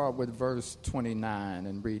 Let's start with verse 29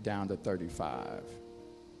 and read down to 35.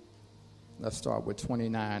 Let's start with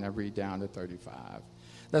 29 and read down to 35.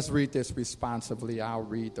 Let's read this responsively. I'll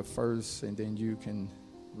read the first, and then you can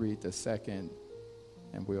read the second,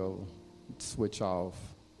 and we'll switch off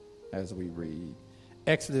as we read.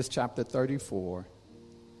 Exodus chapter 34.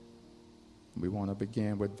 We want to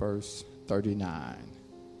begin with verse 39.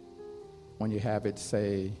 When you have it,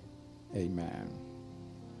 say amen.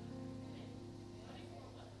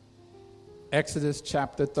 Exodus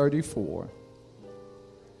chapter 34.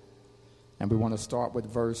 And we want to start with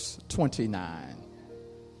verse 29.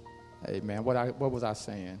 Amen. What was I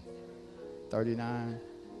saying? 39?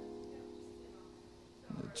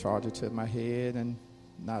 Charge it to my head and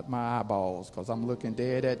not my eyeballs, because I'm looking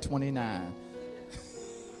dead at 29.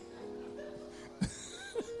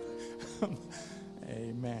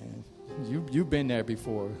 Amen. You've been there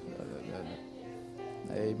before.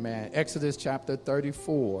 Amen. Exodus chapter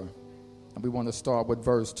 34. And we want to start with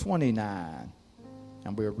verse 29.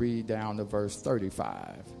 And we'll read down to verse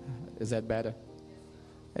 35. Is that better?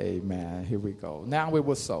 Amen. Here we go. Now it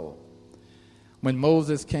was so. When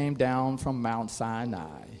Moses came down from Mount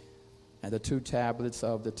Sinai, and the 2 tablets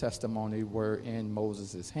of the testimony were in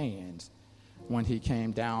Moses' hands when he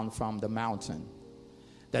came down from the mountain,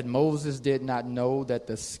 that Moses did not know that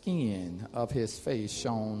the skin of his face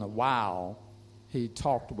shone while he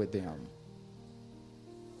talked with them.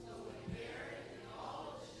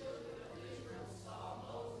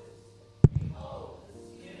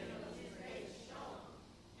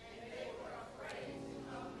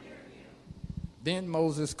 Then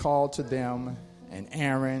Moses called to them, and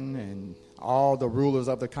Aaron and all the rulers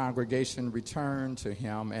of the congregation returned to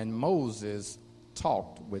him, and Moses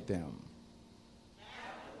talked with them.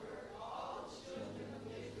 Afterward, all the children of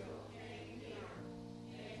Israel came near,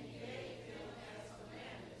 and he gave them as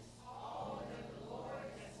commandments all that the Lord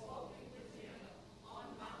had spoken with him on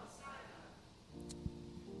Mount Sinai.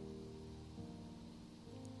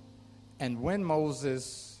 And when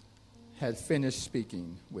Moses had finished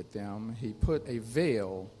speaking with them, he put a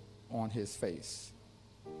veil on his face.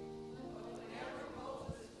 Whenever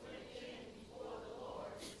Moses went in before the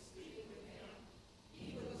Lord to speak with him,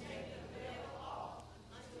 he would take the veil off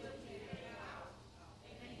until he came out,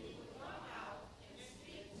 and he would come out and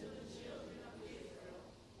speak to the children of Israel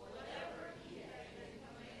whatever he had been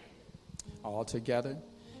commanded. All together.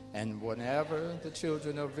 And whenever the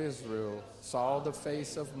children of Israel saw the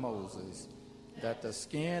face of Moses, that the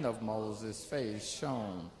skin of Moses' face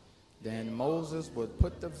shone, then Moses would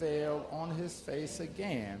put the veil on his face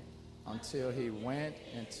again until he went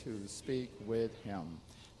in to speak with him.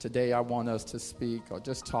 Today I want us to speak or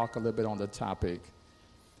just talk a little bit on the topic,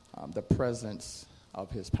 the presence of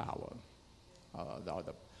his power.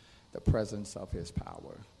 The presence of his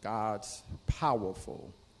power. God's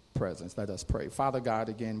powerful presence. Let us pray. Father God,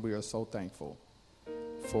 again, we are so thankful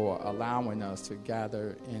for allowing us to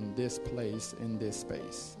gather in this place, in this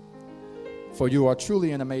space. For you are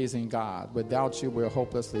truly an amazing God. Without you, we're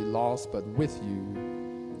hopelessly lost, but with you,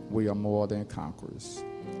 we are more than conquerors.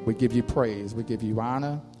 We give you praise. We give you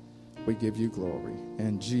honor. We give you glory.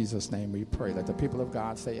 In Jesus' name we pray. Let the people of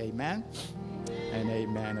God say amen and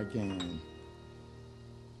amen again.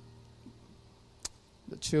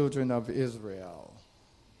 The children of Israel,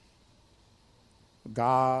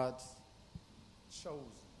 God's chosen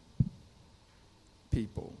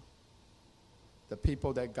people, the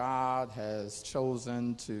people that God has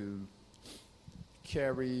chosen to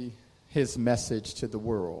carry his message to the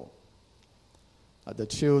world. The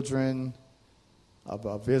children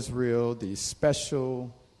of Israel, the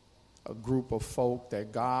special group of folk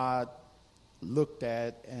that God looked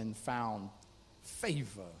at and found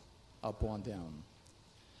favor upon them.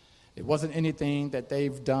 It wasn't anything that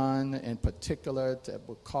they've done in particular that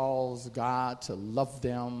would cause God to love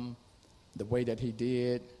them the way that he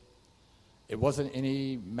did. It wasn't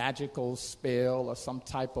any magical spell or some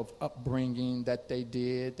type of upbringing that they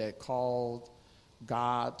did that caused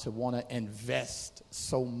God to want to invest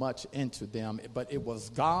so much into them. But it was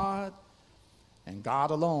God and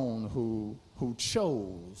God alone who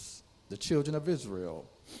chose the children of Israel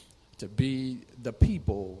to be the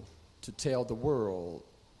people to tell the world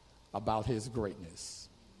about his greatness.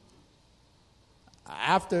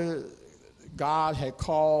 after God had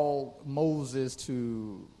called Moses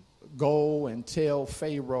to go and tell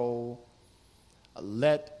Pharaoh,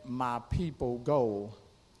 let my people go,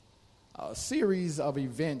 a series of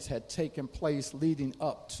events had taken place leading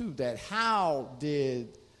up to that. How did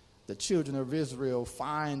the children of Israel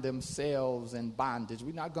find themselves in bondage?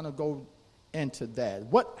 We're not going to go into that.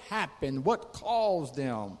 What happened? What caused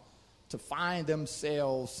them to find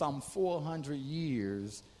themselves some 400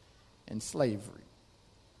 years in slavery?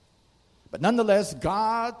 But nonetheless,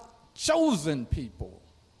 God chosen people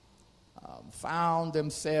found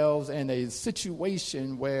themselves in a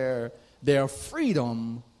situation where their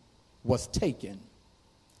freedom was taken,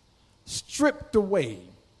 stripped away,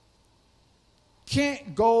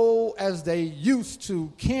 can't go as they used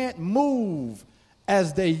to, can't move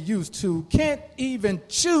as they used to, can't even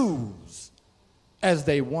choose as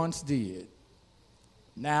they once did.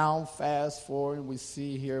 Now, fast forward, we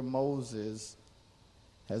see here Moses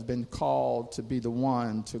has been called to be the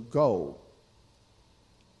one to go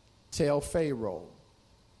tell Pharaoh,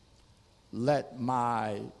 let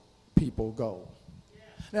my people go.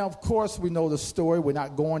 Now, of course, we know the story. We're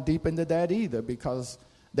not going deep into that either because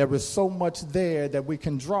there is so much there that we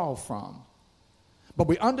can draw from. But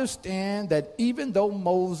we understand that even though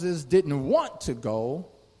Moses didn't want to go,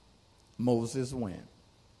 Moses went.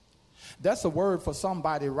 That's a word for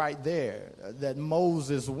somebody right there, that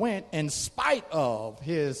Moses went in spite of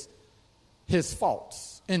his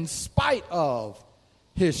faults, in spite of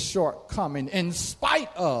his shortcoming, in spite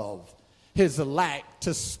of his lack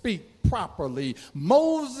to speak properly.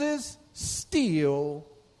 Moses still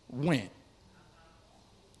went.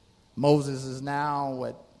 Moses is now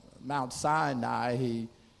at Mount Sinai. He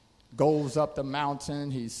goes up the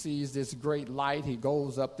mountain. He sees this great light. He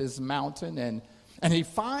goes up this mountain and he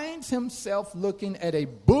finds himself looking at a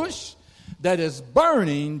bush that is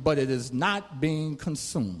burning, but it is not being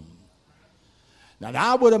consumed. Now,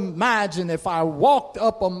 I would imagine if I walked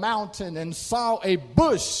up a mountain and saw a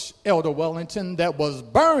bush, Elder Wellington, that was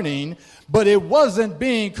burning, but it wasn't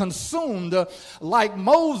being consumed, like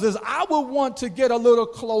Moses, I would want to get a little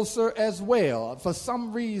closer as well. For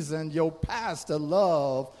some reason, your pastor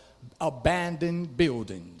loved abandoned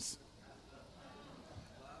buildings.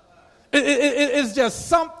 It's just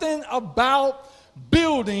something about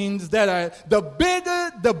buildings that are, the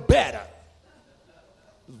bigger, the better.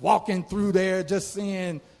 Walking through there, just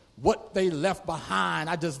seeing what they left behind.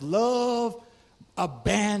 I just love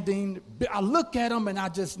abandoned. I look at them and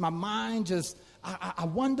my mind just, I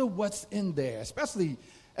wonder what's in there, especially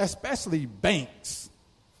banks.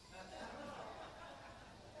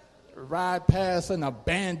 Ride past an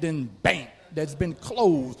abandoned bank that's been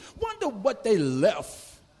closed. Wonder what they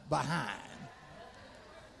left behind.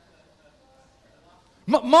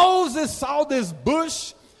 Moses saw this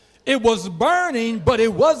bush. It was burning, but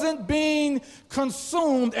it wasn't being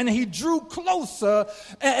consumed, and he drew closer.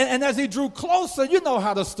 And as he drew closer, you know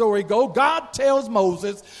how the story goes. God tells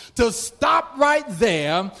Moses to stop right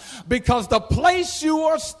there because the place you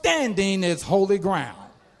are standing is holy ground.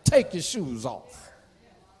 Take your shoes off.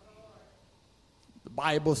 The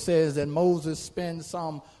Bible says that Moses spent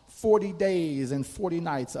some 40 days and 40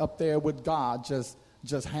 nights up there with God, just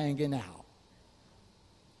hanging out.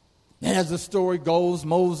 And as the story goes,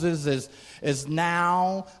 Moses is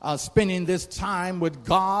now spending this time with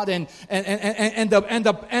God, and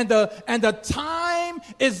the time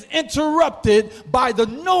is interrupted by the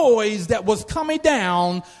noise that was coming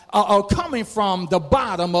down, coming from the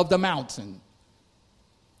bottom of the mountain.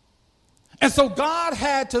 And so God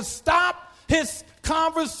had to stop his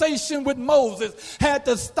conversation with Moses, had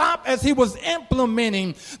to stop as he was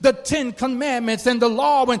implementing the 10 Commandments and the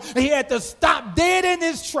law, and he had to stop dead in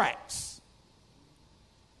his tracks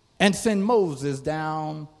and send Moses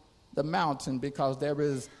down the mountain because there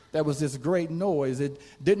was this great noise. It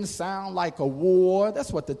didn't sound like a war.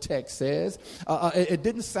 That's what the text says. It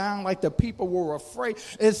didn't sound like the people were afraid.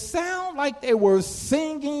 It sounded like they were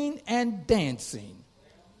singing and dancing.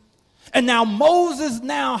 And now Moses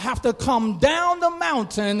now have to come down the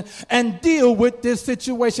mountain and deal with this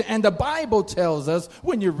situation. And the Bible tells us,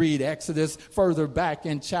 when you read Exodus further back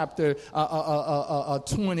in chapter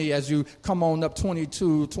 20, as you come on up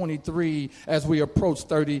 22, 23, as we approach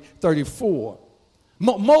 30, 34.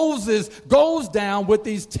 Moses goes down with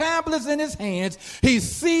these tablets in his hands. He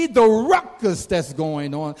sees the ruckus that's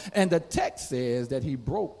going on. And the text says that he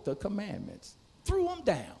broke the commandments, threw them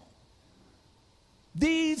down.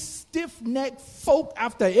 These stiff-necked folk,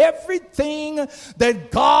 after everything that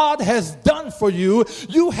God has done for you,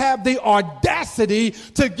 you have the audacity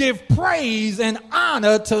to give praise and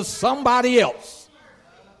honor to somebody else.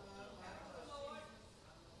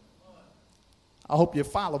 I hope you're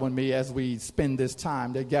following me as we spend this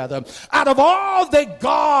time together. Out of all that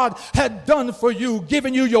God had done for you,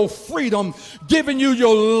 giving you your freedom, giving you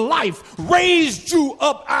your life, raised you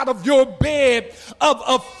up out of your bed of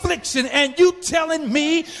affliction, and you telling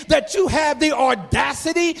me that you have the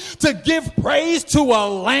audacity to give praise to a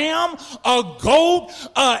lamb, a goat,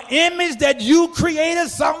 an image that you created,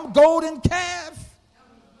 some golden calf?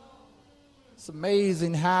 It's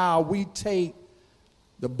amazing how we take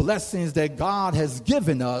the blessings that God has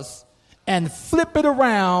given us and flip it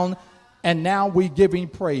around, and now we're giving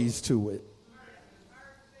praise to it.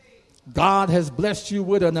 God has blessed you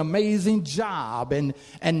with an amazing job, and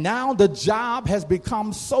now the job has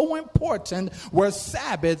become so important where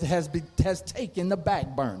Sabbath has taken the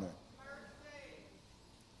back burner.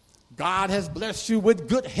 God has blessed you with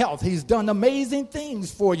good health. He's done amazing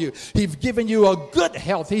things for you. He's given you a good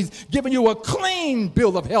health. He's given you a clean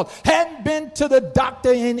bill of health. Hadn't been to the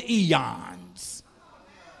doctor in eons.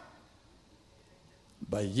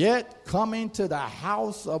 But yet, coming to the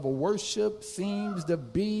house of worship seems to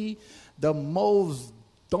be the most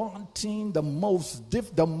daunting,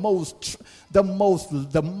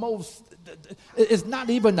 it's not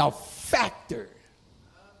even a factor.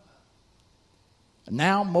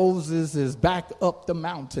 Now Moses is back up the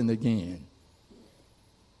mountain again.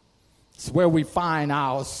 It's where we find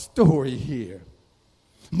our story here.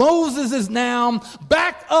 Moses is now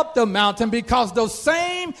back up the mountain because those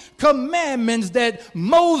same commandments that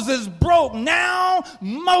Moses broke, now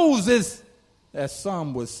Moses, as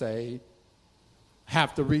some would say,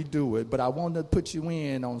 have to redo it. But I want to put you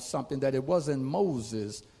in on something, that it wasn't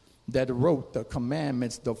Moses that wrote the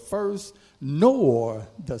commandments the first nor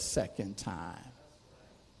the second time.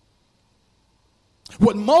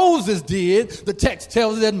 What Moses did, the text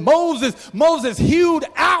tells us that Moses hewed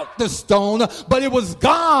out the stone, but it was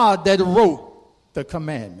God that wrote the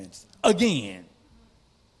commandments again.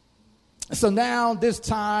 So now this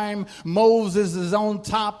time Moses is on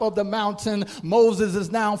top of the mountain. Moses is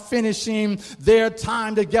now finishing their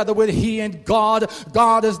time together with he and God.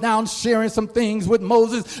 God is now sharing some things with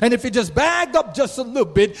Moses. And if you just back up just a little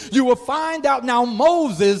bit, you will find out now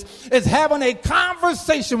Moses is having a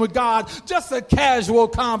conversation with God, just a casual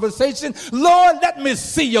conversation. Lord, let me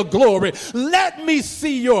see your glory. Let me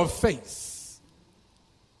see your face.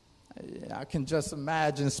 I can just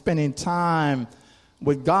imagine spending time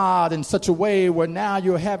with God in such a way where now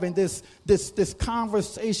you're having this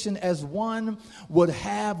conversation as one would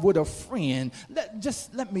have with a friend.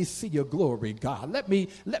 Let me see your glory, God. Let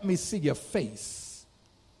me see your face.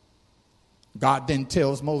 God then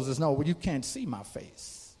tells Moses, no, well, you can't see my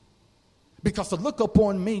face, because to look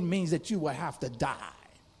upon me means that you will have to die.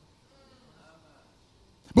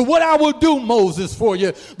 But what I will do, Moses, for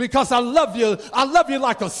you, because I love you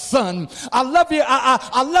like a son. I love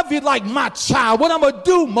you like my child. What I'm going to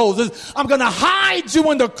do, Moses, I'm going to hide you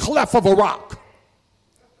in the cleft of a rock.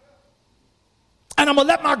 And I'm going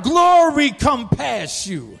to let my glory come past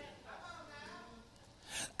you.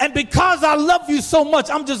 And because I love you so much,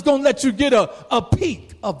 I'm just going to let you get a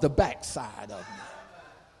peek of the backside of me.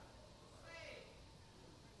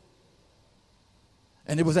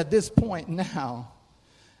 And it was at this point now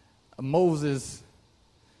Moses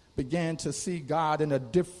began to see God in a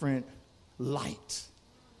different light.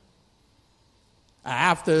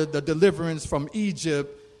 After the deliverance from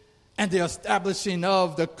Egypt and the establishing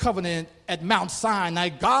of the covenant at Mount Sinai,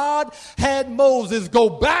 God had Moses go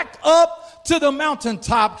back up to the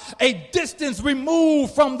mountaintop, a distance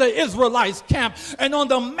removed from the Israelites' camp. And on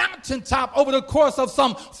the mountaintop, over the course of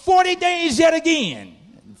some 40 days yet again,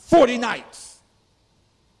 40 nights,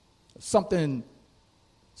 something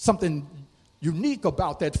unique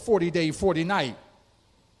about that 40-day, 40-night,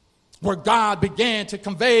 where God began to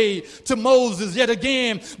convey to Moses yet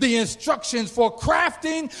again the instructions for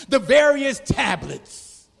crafting the various tablets.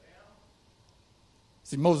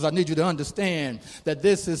 See, Moses, I need you to understand that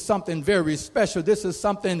this is something very special. This is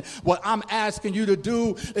something, what I'm asking you to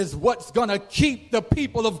do is what's going to keep the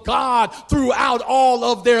people of God throughout all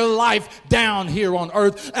of their life down here on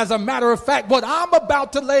earth. As a matter of fact, what I'm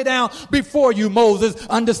about to lay down before you, Moses,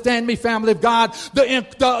 understand me, family of God,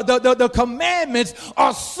 the commandments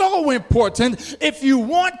are so important. If you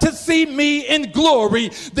want to see me in glory,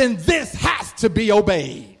 then this has to be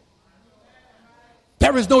obeyed.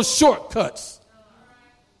 There is no shortcuts.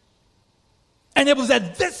 And it was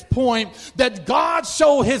at this point that God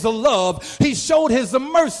showed his love. He showed his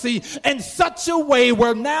mercy in such a way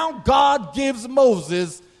where now God gives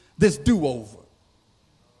Moses this do-over.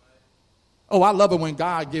 Oh, I love it when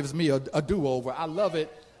God gives me a do-over. I love it.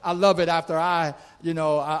 I love it after I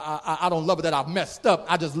don't love it that I've messed up.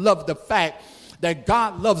 I just love the fact that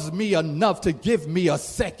God loves me enough to give me a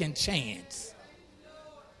second chance.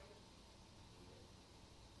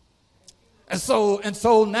 And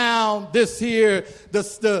so now this here,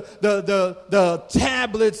 the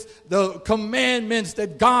tablets, the commandments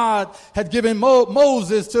that God had given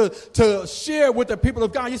Moses to share with the people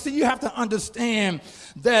of God. You see, you have to understand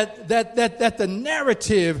that the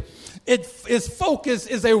narrative, its focus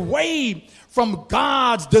is away from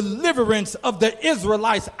God's deliverance of the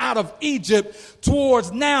Israelites out of Egypt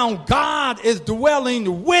towards now God is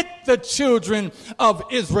dwelling with the children of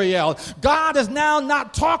Israel. God is now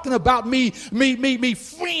not talking about me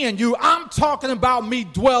freeing you. I'm talking about me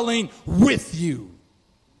dwelling with you.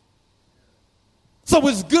 So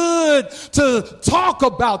it's good to talk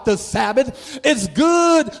about the Sabbath. It's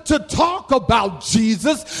good to talk about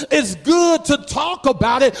Jesus. It's good to talk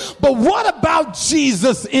about it. But what about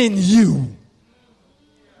Jesus in you?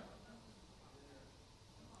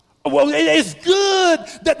 Well, it's good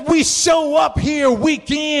that we show up here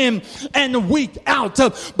week in and week out.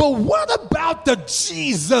 But what about the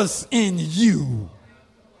Jesus in you?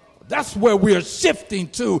 That's where we're shifting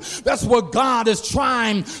to. That's what God is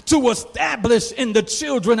trying to establish in the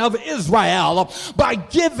children of Israel by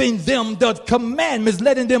giving them the commandments,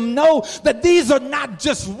 letting them know that these are not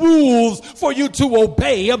just rules for you to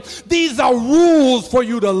obey. These are rules for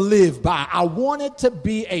you to live by. I want it to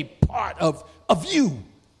be a part of you.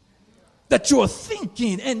 That your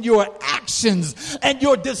thinking and your actions and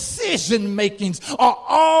your decision makings are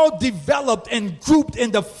all developed and grouped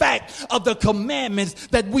in the fact of the commandments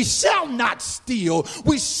that we shall not steal,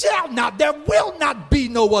 there will not be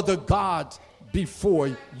no other God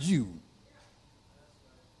before you.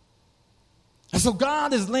 And so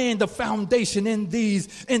God is laying the foundation in these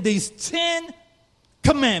 10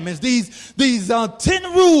 commandments, these 10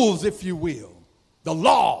 rules, if you will, the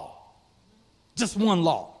law, just one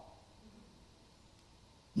law.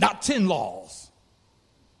 Not 10 laws,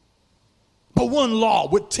 but one law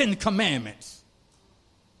with 10 commandments.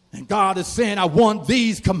 And God is saying, I want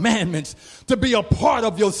these commandments to be a part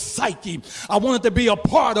of your psyche. I want it to be a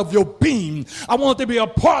part of your being. I want it to be a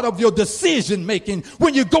part of your decision making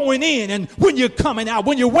when you're going in and when you're coming out.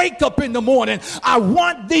 When you wake up in the morning, I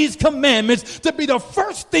want these commandments to be the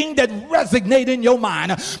first thing that resonate in your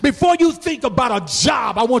mind. Before you think about a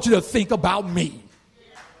job, I want you to think about me.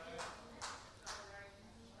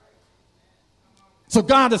 So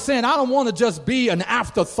God is saying, I don't want to just be an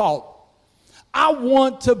afterthought. I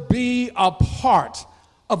want to be a part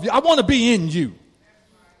of you. I want to be in you.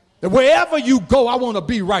 That wherever you go, I want to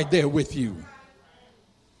be right there with you.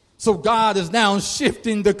 So God is now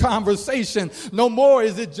shifting the conversation. No more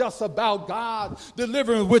is it just about God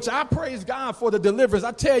delivering, which I praise God for the deliverance.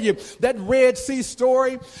 I tell you, that Red Sea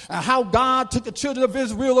story, how God took the children of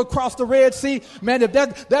Israel across the Red Sea, man, if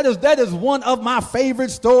that is one of my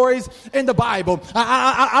favorite stories in the Bible.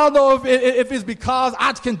 I don't know if it's because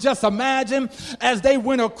I can just imagine as they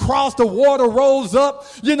went across, the water rose up.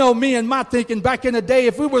 You know, me and my thinking back in the day,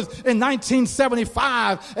 if we was in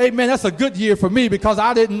 1975, amen, that's a good year for me because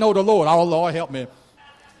I didn't know the Lord. Oh, Lord, help me.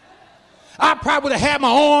 I probably would have had my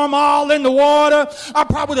arm all in the water. I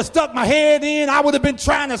probably would have stuck my head in. I would have been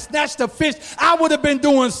trying to snatch the fish. I would have been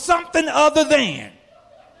doing something other than.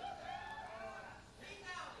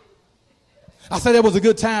 I said it was a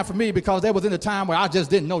good time for me because that was in a time where I just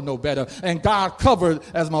didn't know no better. And God covered,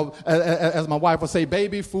 as my wife would say,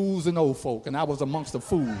 baby, fools, and old folk. And I was amongst the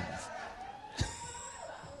fools.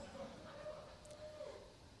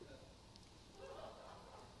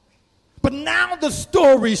 But now the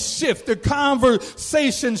story shifts, the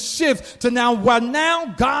conversation shifts to now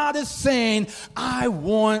God is saying, I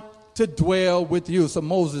want to dwell with you. So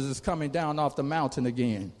Moses is coming down off the mountain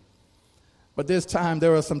again. But this time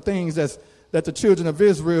there are some things that the children of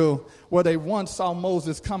Israel, where they once saw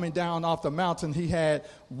Moses coming down off the mountain, he had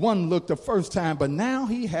one look the first time, but now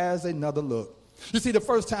he has another look. You see, the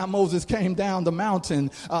first time Moses came down the mountain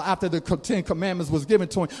after the 10 commandments was given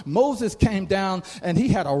to him, Moses came down and he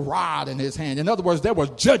had a rod in his hand. In other words, there was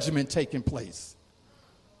judgment taking place.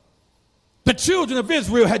 The children of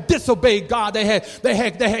Israel had disobeyed God. They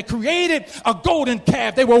had created a golden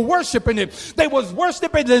calf. They were worshiping it. They was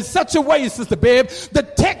worshiping it in such a way, Sister Babe, the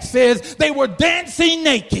text says they were dancing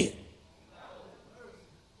naked.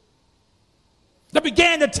 They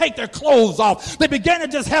began to take their clothes off. They began to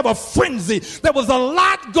just have a frenzy. There was a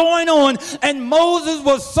lot going on, and Moses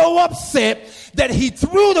was so upset that he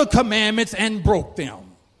threw the commandments and broke them.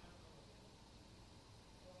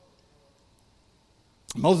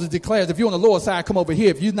 Moses declares, if you're on the Lord's side, come over here.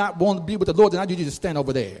 If you not want to be with the Lord, then you need to stand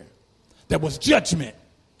over there. There was judgment.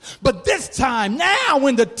 But this time, now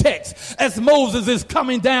in the text, as Moses is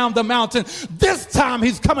coming down the mountain, this time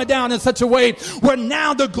he's coming down in such a way where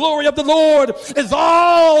now the glory of the Lord is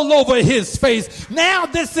all over his face. Now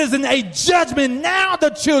this isn't a judgment. Now the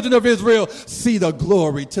children of Israel see the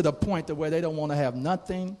glory to the point to where they don't want to have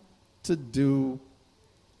nothing to do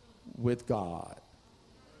with God.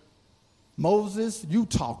 Moses, you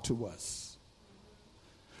talk to us.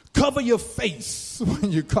 Cover your face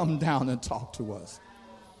when you come down and talk to us.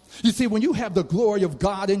 You see, when you have the glory of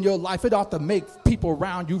God in your life, it ought to make people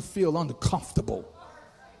around you feel uncomfortable.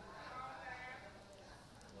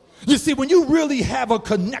 You see, when you really have a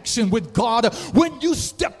connection with God, when you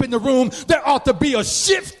step in the room, there ought to be a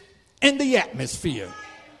shift in the atmosphere.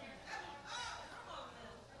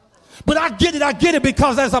 But I get it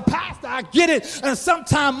because as a pastor, I get it. And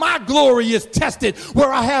sometimes my glory is tested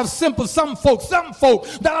where I have some folk,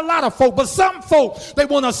 not a lot of folk, but some folk, they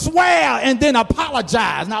want to swear and then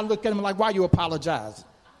apologize. And I look at them like, why you apologize?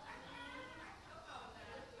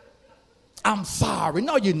 I'm sorry.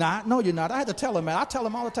 No, you're not. No, you're not. I had to tell him, man. I tell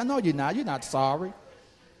him all the time, no, you're not. You're not sorry.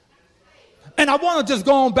 And I want to just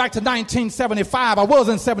go on back to 1975. I was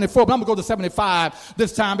in 74, but I'm going to go to 75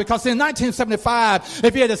 this time because in 1975,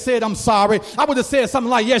 if he had said, I'm sorry, I would have said something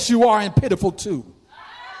like, yes, you are, and pitiful too.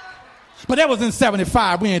 But that was in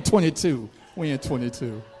 75. We're in 22. We're in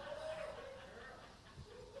 22.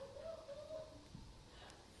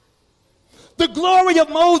 The glory of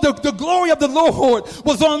Moses, the glory of the Lord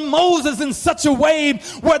was on Moses in such a way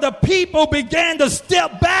where the people began to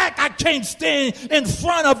step back. I can't stand in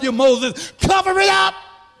front of you, Moses. Cover it up.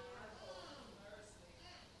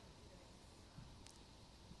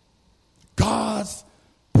 God's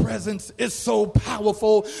presence is so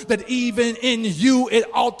powerful that even in you, it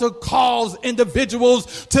ought to cause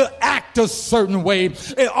individuals to act a certain way.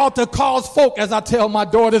 It ought to cause folk, as I tell my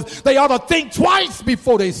daughters, they ought to think twice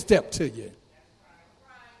before they step to you.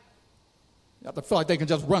 You have to feel like they can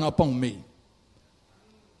just run up on me.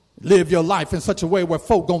 Live your life in such a way where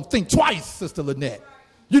folk don't think twice, Sister Lynette.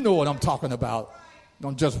 You know what I'm talking about.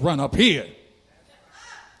 Don't just run up here.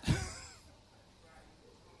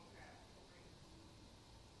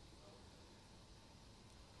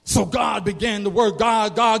 So God began the work.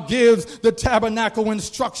 God gives the tabernacle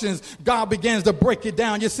instructions. God begins to break it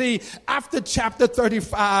down. You see, after chapter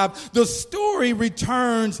 35, the story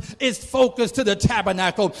returns its focus to the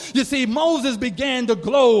tabernacle. You see, Moses began to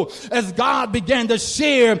glow as God began to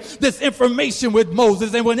share this information with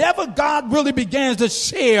Moses. And whenever God really begins to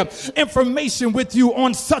share information with you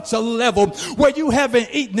on such a level where you haven't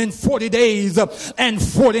eaten in 40 days and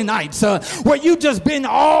 40 nights, where you just been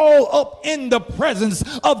all up in the presence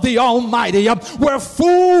of the Almighty, where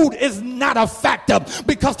food is not a factor,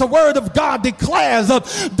 because the word of God declares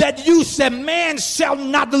that you said man shall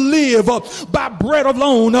not live by bread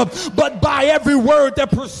alone, but by every word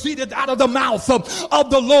that proceeded out of the mouth of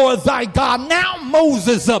the Lord thy God. Now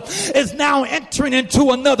Moses is now entering into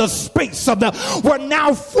another space where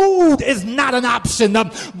now food is not an option.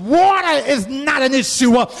 Water is not an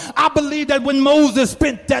issue. I believe that when Moses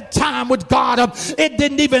spent that time with God, it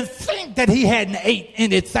didn't even think that he hadn't ate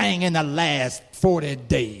anything in the last 40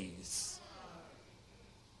 days.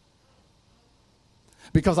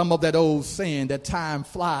 Because I'm of that old saying that time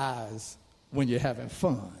flies when you're having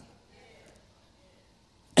fun.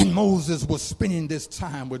 And Moses was spending this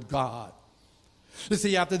time with God. You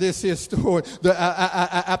see, after this here story,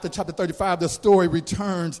 after chapter 35, the story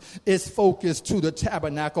returns its focus to the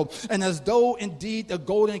tabernacle. And as though indeed the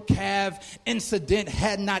golden calf incident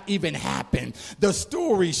had not even happened, the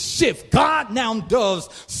story shifts. God now does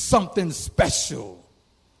something special.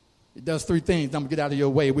 He does three things. I'm going to get out of your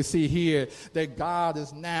way. We see here that God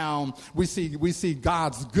is now, we see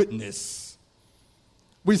God's goodness.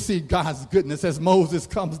 We see God's goodness as Moses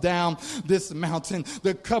comes down this mountain,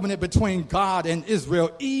 the covenant between God and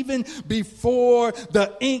Israel. Even before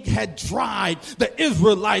the ink had dried, the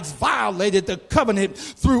Israelites violated the covenant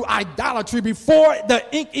through idolatry. Before the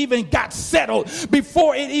ink even got settled,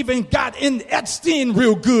 before it even got etched in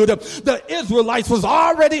real good, the Israelites was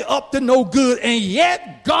already up to no good. And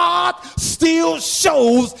yet God still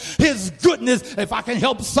shows his goodness. If I can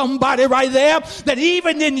help somebody right there, that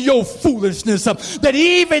even in your foolishness, that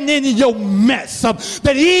even in your mess,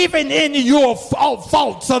 that even in your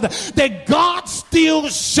faults, that God still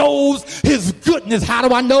shows his goodness. How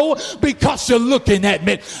do I know? Because you're looking at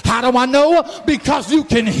me. How do I know? Because you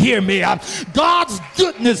can hear me. God's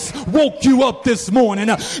goodness woke you up this morning.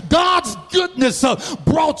 God's goodness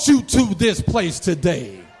brought you to this place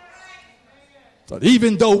today. But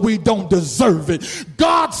even though we don't deserve it,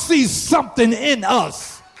 God sees something in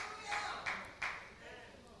us.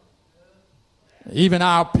 Even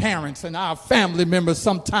our parents and our family members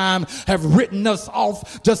sometimes have written us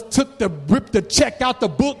off, just ripped the check out the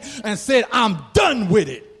book and said, I'm done with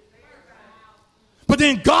it. But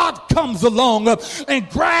then God comes along and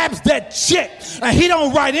grabs that check, and he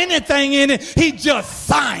don't write anything in it. He just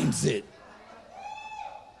signs it.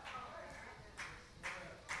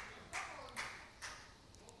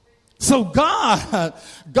 So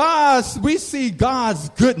we see God's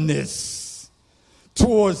goodness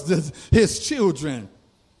towards his children.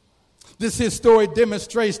 His story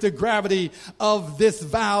demonstrates the gravity of this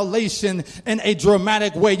violation in a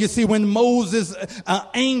dramatic way. You see, when Moses,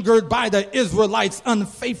 angered by the Israelites'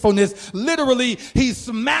 unfaithfulness, literally he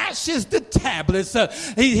smashes the tablets.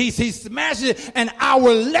 He smashes it. And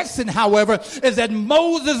our lesson, however, is that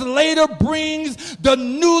Moses later brings the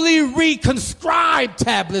newly reconscribed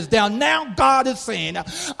tablets down. Now God is saying,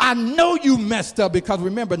 I know you messed up, because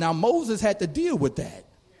remember, now Moses had to deal with that.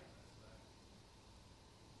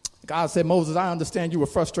 God said, Moses, I understand you were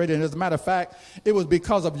frustrated. And as a matter of fact, it was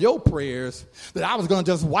because of your prayers that I was going to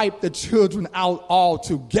just wipe the children out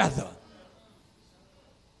altogether.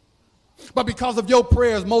 But because of your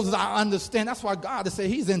prayers, Moses, I understand. That's why God has said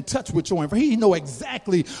he's in touch with you. He knows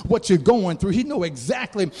exactly what you're going through. He knows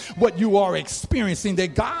exactly what you are experiencing.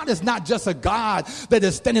 That God is not just a God that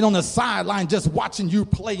is standing on the sideline just watching you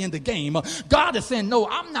play in the game. God is saying, no,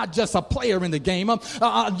 I'm not just a player in the game.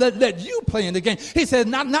 Let you play in the game. He said,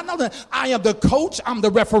 not that I am the coach. I'm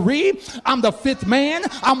the referee. I'm the fifth man.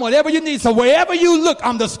 I'm whatever you need. So wherever you look,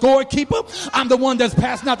 I'm the scorekeeper. I'm the one that's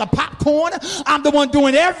passing out the popcorn. I'm the one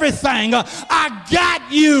doing everything. I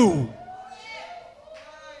got you.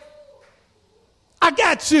 I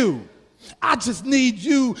got you. I just need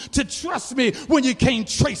you to trust me when you can't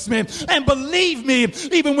trace me, and believe me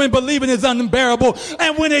even when believing is unbearable.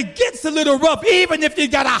 And when it gets a little rough, even if you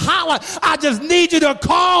got to holler, I just need you to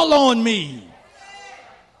call on me.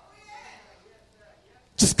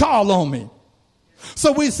 Just call on me.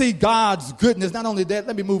 So we see God's goodness. Not only that,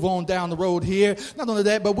 let me move on down the road here. Not only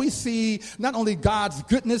that, but we see not only God's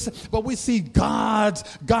goodness, but we see God's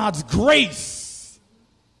grace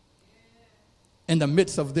in the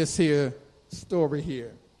midst of this here story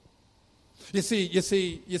here. You see,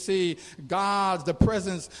 the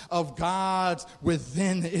presence of God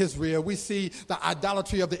within Israel. We see the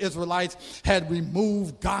idolatry of the Israelites had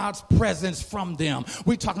removed God's presence from them.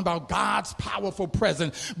 We're talking about God's powerful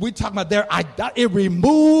presence. We're talking about it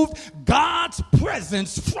removed God's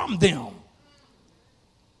presence from them.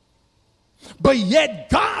 But yet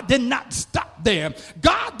God did not stop there.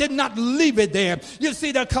 God did not leave it there. You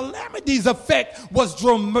see, the calamity's effect was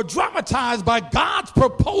dramatized by God's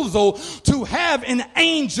proposal to have an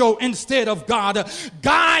angel instead of God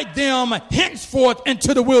guide them henceforth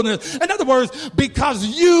into the wilderness. In other words, because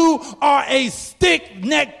you are a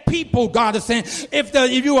stiff-necked people, God is saying,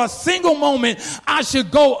 if you are a single moment, I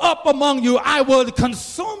should go up among you. I will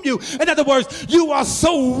consume you. In other words, you are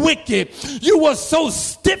so wicked. You are so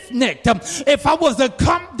stiff-necked. If I was to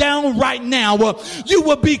come down right now, you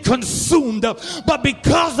would be consumed. But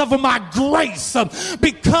because of my grace,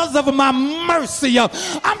 because of my mercy,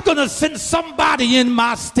 I'm going to send somebody in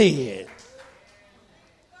my stead.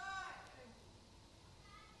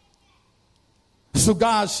 So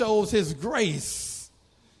God shows his grace.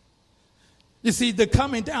 You see, the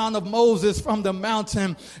coming down of Moses from the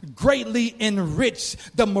mountain greatly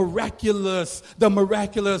enriched the miraculously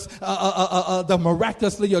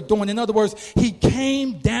adorned. In other words, he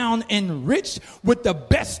came down enriched with the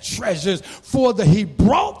best treasures, for he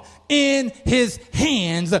brought in his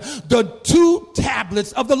hands the 2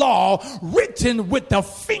 tablets of the law written with the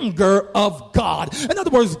finger of God. In other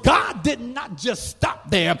words, God did not just stop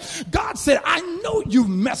there. God said, I know you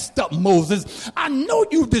messed up, Moses. I know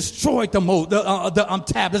you destroyed the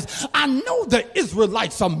tablets. I know the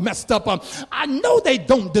Israelites are messed up. I know they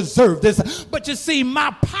don't deserve this. But you see,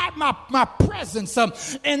 my presence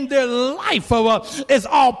in their life is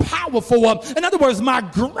all powerful. In other words, my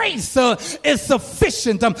grace is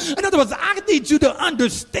sufficient. In other words, I need you to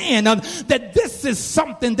understand that this is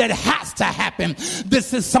something that has to happen.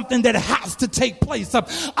 This is something that has to take place.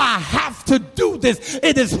 I have to do this.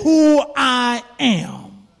 It is who I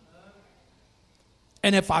am.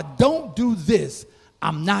 And if I don't do this,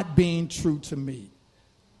 I'm not being true to me.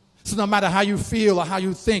 So no matter how you feel or how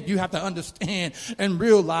you think, you have to understand and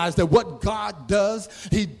realize that what God does,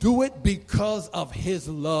 he do it because of his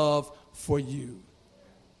love for you.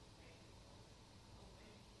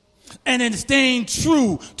 And in staying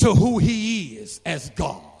true to who he is as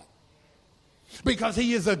God. Because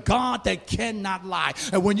he is a God that cannot lie.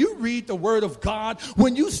 And when you read the word of God,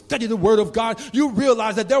 when you study the word of God, you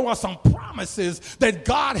realize that there are some promises promises that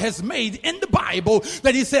God has made in the Bible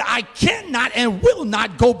that he said, I cannot and will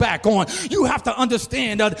not go back on. You have to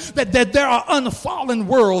understand that there are unfallen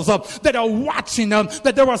worlds that are watching them,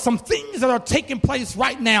 that there are some things that are taking place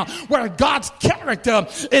right now where God's character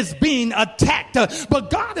is being attacked. But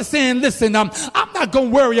God is saying, listen, I'm not going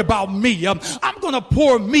to worry about me. I'm going to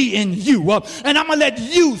pour me in you, and I'm going to let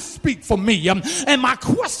you speak for me. And my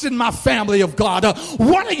question, my family of God,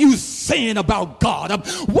 what are you saying about God?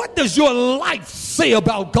 What does your life say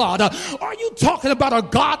about God? Are you talking about a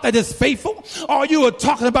God that is faithful? Or are you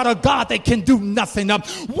talking about a God that can do nothing?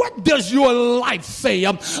 What does your life say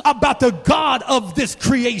about the God of this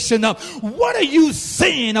creation? What are you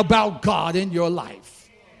saying about God in your life?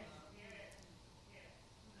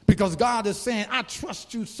 Because God is saying, I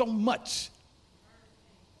trust you so much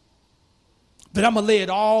that I'm going to lay it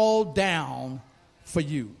all down for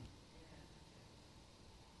you.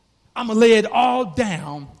 I'm going to lay it all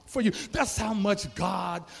down for you. That's how much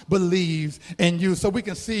God believes in you. So we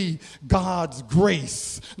can see God's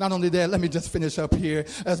grace. Not only that, let me just finish up here.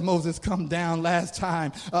 As Moses come down last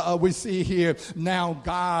time, we see here now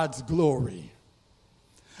God's glory.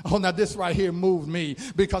 Oh, now this right here moved me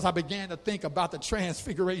because I began to think about the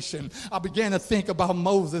transfiguration. I began to think about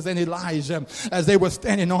Moses and Elijah as they were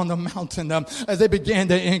standing on the mountain, as they began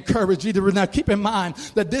to encourage each other. Now keep in mind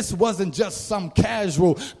that this wasn't just some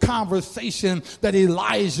casual conversation that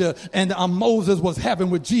Elijah and Moses was having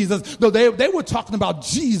with Jesus. No, they were talking about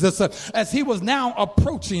Jesus as he was now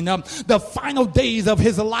approaching the final days of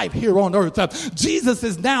his life here on earth. Jesus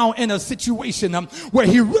is now in a situation where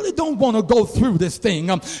he really don't want to go through this thing.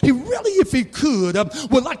 He really, if he could,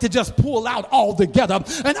 would like to just pull out all together.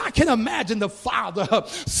 And I can imagine the father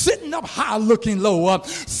sitting up high looking low,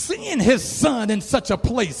 seeing his son in such a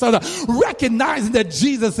place, recognizing that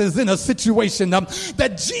Jesus is in a situation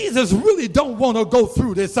that Jesus really don't want to go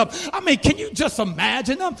through this. I mean, can you just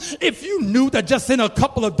imagine if you knew that just in a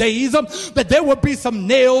couple of days that there would be some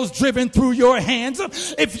nails driven through your hands?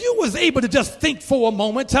 If you was able to just think for a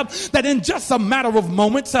moment that in just a matter of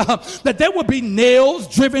moments that there would be nails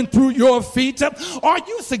driven through your feet, are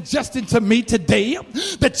you suggesting to me today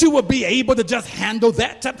that you would be able to just handle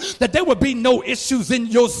that? That there would be no issues in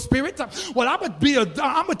your spirit? Well, I'm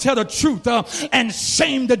gonna tell the truth and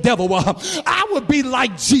shame the devil. I would be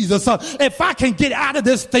like Jesus. If I can get out of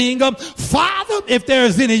this thing, Father, if there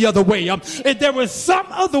is any other way, if there is some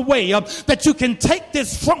other way that you can take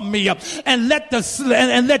this from me and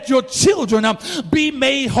let your children be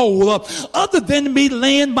made whole, other than me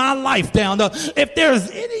laying my life down, if there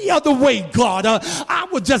is any other way, God, I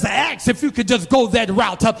would just ask if you could just go that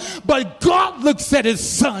route. But God looks at his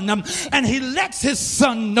son and he lets his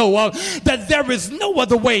son know that there is no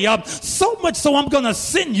other way. So much so I'm going to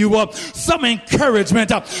send you some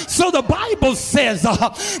encouragement. So the Bible says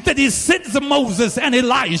that he sends Moses and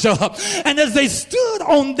Elijah, and as they stood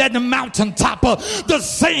on that mountaintop, the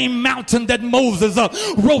same mountain that Moses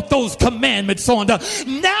wrote those commandments on,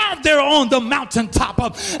 now they're on the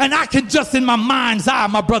mountaintop, and I can just in my mind's eye,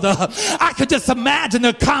 my brother, I could just imagine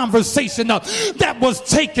the conversation that was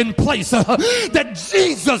taking place, that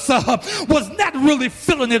Jesus was not really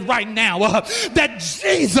feeling it right now, that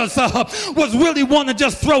Jesus was really wanting to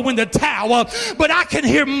just throw in the towel, but I can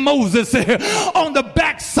hear Moses on the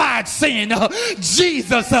backside saying,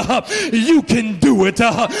 Jesus, you can do it.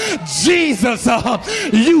 Jesus,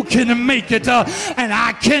 you can make it. And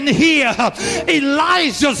I can hear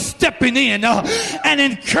Elijah stepping in and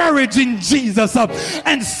encouraging Jesus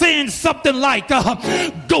and saying something like,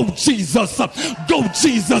 go Jesus, go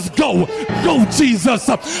Jesus, go Jesus,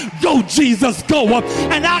 go Jesus, go.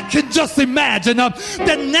 And I can just imagine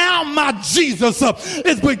that now my Jesus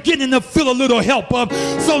is beginning to feel a little help.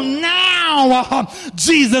 So now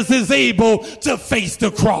Jesus is able to face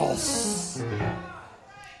the cross.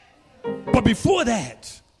 But before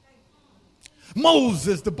that,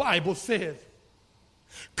 Moses, the Bible says,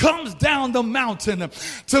 comes down the mountain.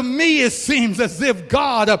 To me, it seems as if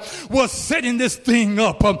God was setting this thing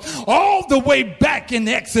up all the way back in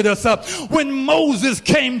Exodus when Moses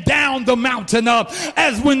came down the mountain,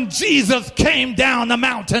 as when Jesus came down the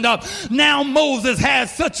mountain. Now Moses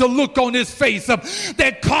has such a look on his face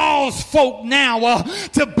that calls folk now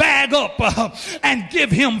to bag up and give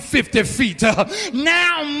him 50 feet.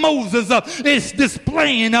 Now Moses is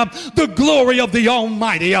displaying the glory of the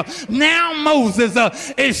Almighty. Now Moses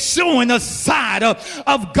is showing a side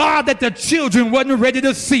of God that the children wasn't ready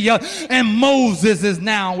to see, and Moses is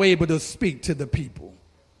now able to speak to the people.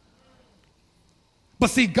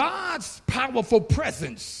 But see, God's powerful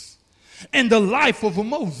presence in the life of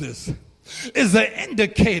Moses is an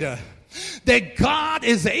indicator that God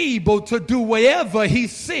is able to do whatever he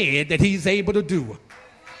said that he's able to do.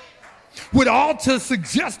 Would ought to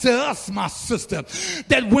suggest to us, my sister,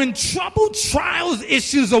 that when trouble, trials,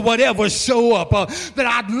 issues, or whatever show up, that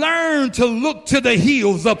I'd learn to look to the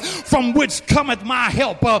hills from which cometh my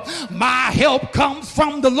help. My help comes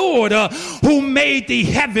from the Lord who made the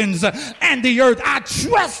heavens and the earth. I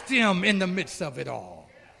trust him in the midst of it all.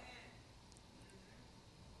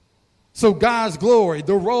 So God's glory,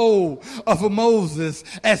 the role of Moses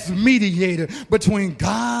as mediator between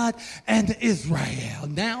God and Israel.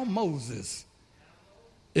 Now Moses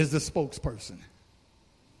is the spokesperson.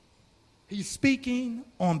 He's speaking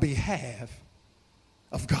on behalf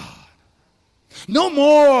of God. No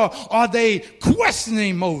more are they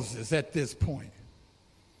questioning Moses at this point.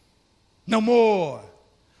 No more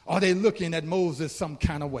are they looking at Moses some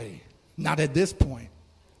kind of way. Not at this point.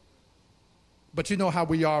 But you know how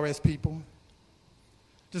we are as people?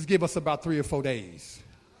 Just give us about 3 or 4 days.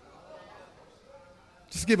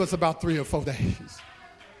 Just give us about 3 or 4 days.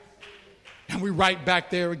 And we right back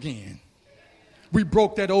there again. We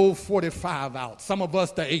broke that old 45 out. Some of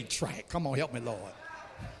us the 8-track. Come on, help me, Lord.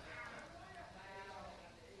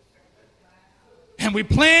 And we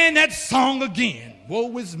playing that song again.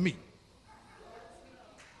 Woe is me.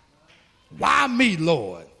 Why me,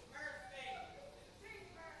 Lord?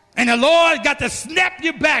 And the Lord got to snap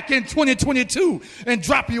you back in 2022 and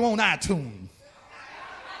drop you on iTunes.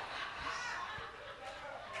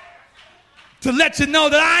 To let you know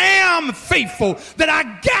that I am faithful, that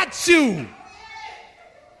I got you.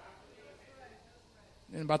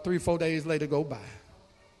 And about 3 or 4 days later go by.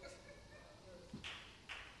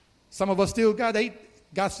 Some of us still got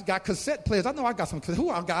cassette players. I know I got some.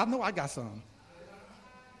 I know I got some.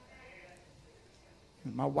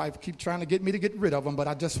 And my wife keeps trying to get me to get rid of them, but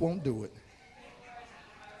I just won't do it.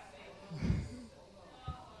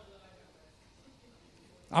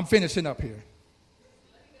 I'm finishing up here.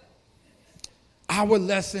 Our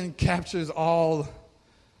lesson captures all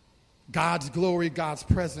God's glory, God's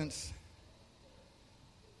presence,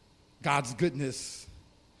 God's goodness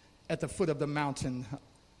at the foot of the mountain.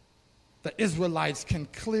 The Israelites can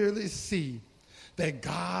clearly see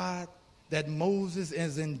that Moses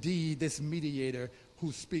is indeed this mediator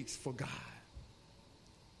who speaks for God.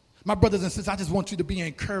 My brothers and sisters, I just want you to be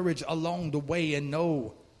encouraged along the way and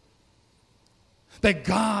know that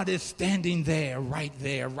God is standing there, right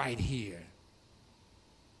here.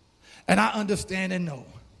 And I understand and know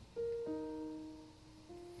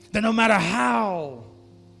that no matter how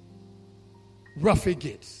rough it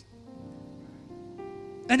gets,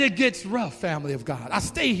 and it gets rough, family of God. I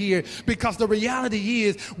stay here because the reality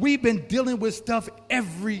is we've been dealing with stuff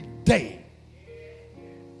every day.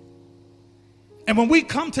 And when we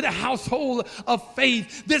come to the household of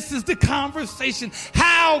faith, this is the conversation.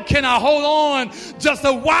 How can I hold on? Just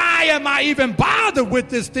why am I even bothered with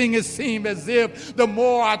this thing? It seems as if the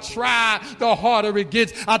more I try, the harder it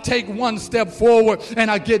gets. I take 1 step forward and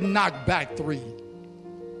I get knocked back 3.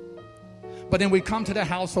 But then we come to the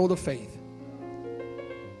household of faith.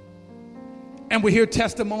 And we hear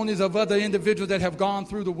testimonies of other individuals that have gone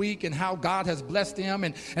through the week and how God has blessed them.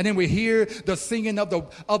 And then we hear the singing of the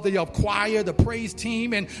choir, the praise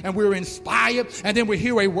team, and we're inspired. And then we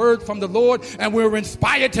hear a word from the Lord, and we're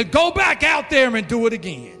inspired to go back out there and do it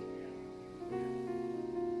again.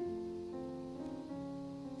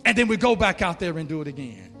 And then we go back out there and do it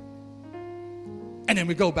again. And then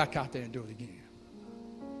we go back out there and do it again.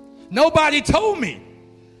 Nobody told me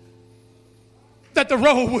that the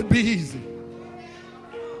road would be easy.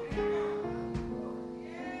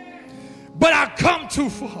 But I've come too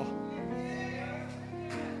far.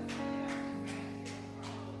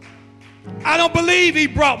 I don't believe he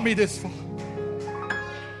brought me this far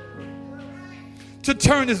to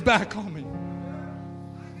turn his back on me.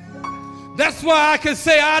 That's why I can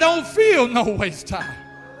say I don't feel no waste time.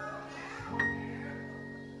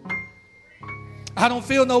 I don't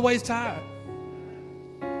feel no waste time.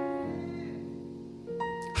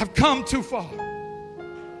 I've come too far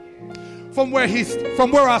from where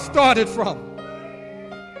I started from.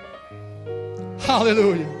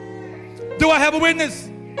 Hallelujah. Do I have a witness?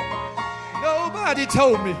 Nobody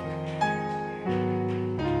told me.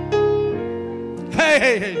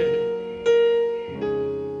 Hey.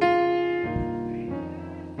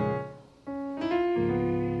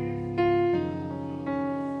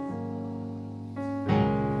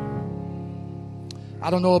 I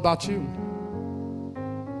don't know about you,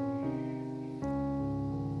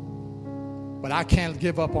 but I can't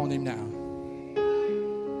give up on him now.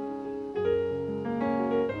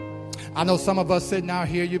 I know some of us sitting out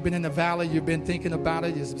here, you've been in the valley, you've been thinking about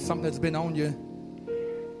it, it's something that's been on you.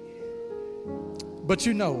 But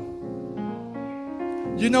you know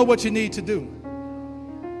what you need to do.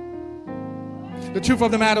 The truth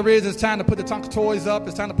of the matter is, it's time to put the Tonka toys up.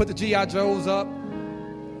 It's time to put the G.I. Joes up.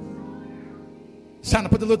 It's time to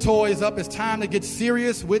put the little toys up. It's time to get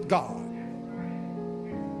serious with God.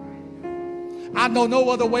 I know no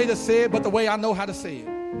other way to say it but the way I know how to say it.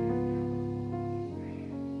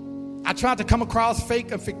 I tried to come across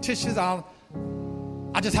fake and fictitious. I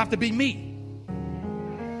just have to be me.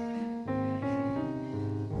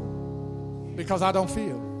 Because I don't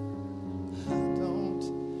feel. I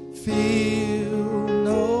don't feel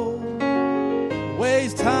no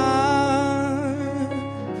waste time.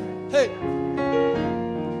 Hey.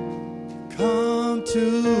 Come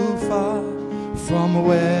too far from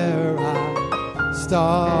where I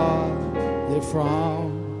started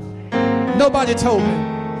from. Nobody told me.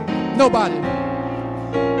 Nobody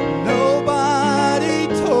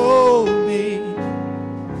told me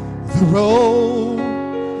the road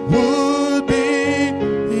would be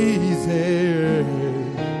easy.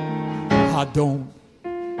 I don't.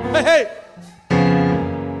 Hey.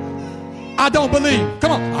 I don't believe.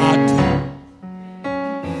 Come on. I don't.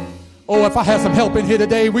 Oh, if I had some help in here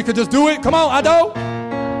today, we could just do it. Come on, I don't.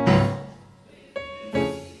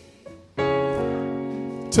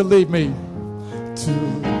 To lead me to.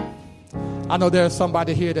 I know there's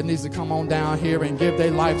somebody here that needs to come on down here and give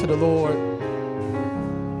their life to the Lord.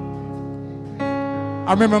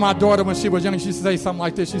 I remember my daughter when she was young, she used to say something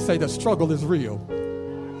like this. She'd say, the struggle is real.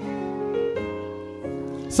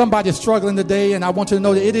 Somebody's struggling today, and I want you to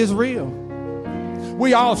know that it is real.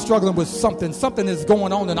 We all struggling with something. Something is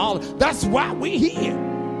going on in all. That's why we here.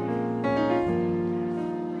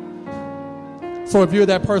 So if you're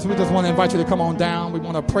that person, we just want to invite you to come on down. We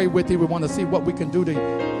want to pray with you. We want to see what we can do to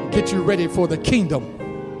get you ready for the kingdom.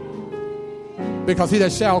 Because he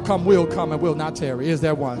that shall come will come and will not tarry. Is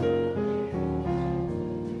there one?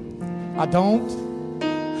 I don't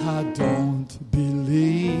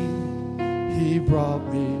believe he brought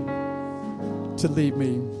me to lead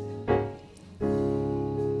me.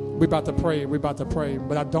 We're about to pray.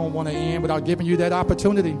 But I don't want to end without giving you that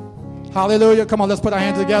opportunity. Hallelujah. Come on, let's put our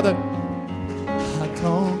hands together. I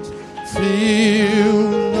don't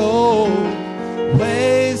feel no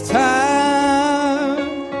waste time.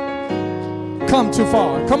 Come too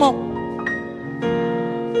far. Come on.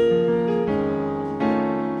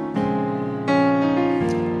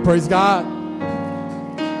 Praise God.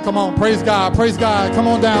 Come on, praise God. Praise God. Come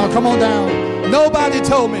on down. Come on down. Nobody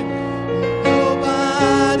told me.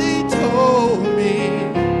 Nobody told me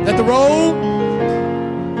that the road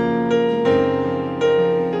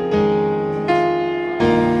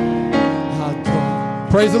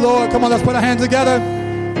praise the Lord. Come on, let's put our hands together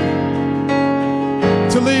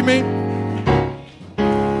to lead me.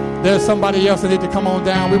 There's somebody else that need to come on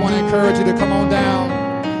down. We want to encourage you to come on down.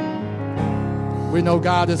 We know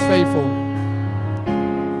God is faithful.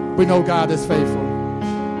 We know God is faithful.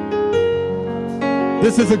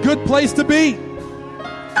 This is a good place to be.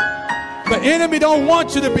 The enemy don't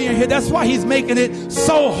want you to be in here. That's why he's making it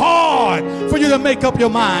so hard for you to make up your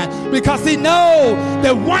mind. Because he knows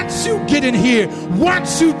that once you get in here,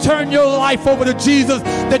 once you turn your life over to Jesus,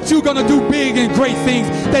 that you're going to do big and great things.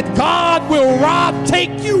 That God will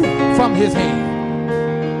take you from his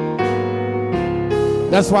hand.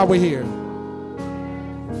 That's why we're here.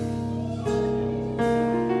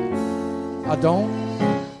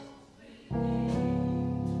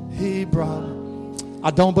 I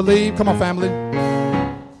don't believe. Come on, family.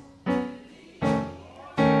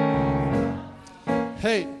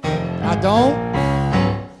 Hey, I don't.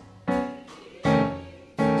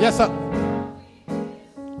 Yes, sir.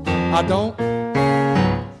 I don't.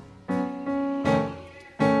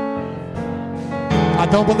 I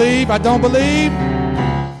don't believe. I don't believe.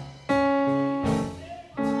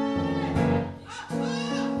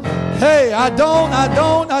 Hey, I don't. I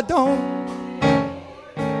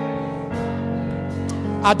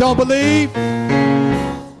don't believe.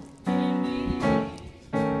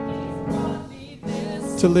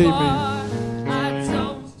 To lead me. I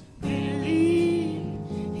don't believe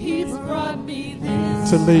he's brought me this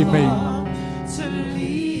to lead me. To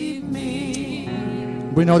lead me.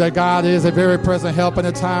 We know that God is a very present help in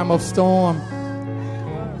a time of storm.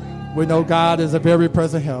 We know God is a very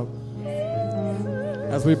present help.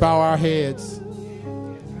 As we bow our heads,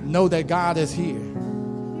 know that God is here.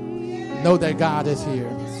 Know that God is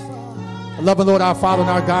here. Loving Lord, our Father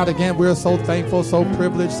and our God, again, we're so thankful, so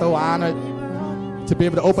privileged, so honored to be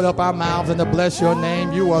able to open up our mouths and to bless your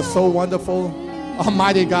name. You are so wonderful,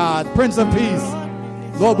 Almighty God, Prince of Peace.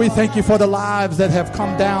 Lord, we thank you for the lives that have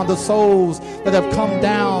come down, the souls that have come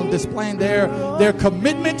down, displaying their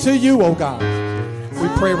commitment to you, oh God. We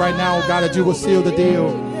pray right now, oh God, that you will seal the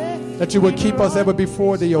deal, that you would keep us ever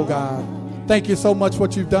before thee, oh God. Thank you so much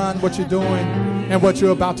what you've done, what you're doing, and what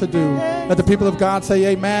you're about to do. Let the people of God say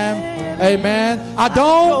amen. Amen. I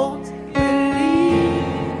don't believe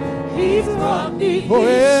he's brought me this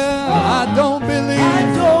far. I don't believe.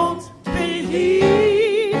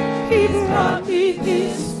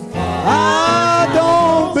 I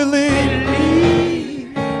don't believe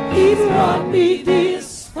he's brought me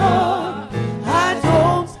this far. I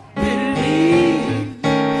don't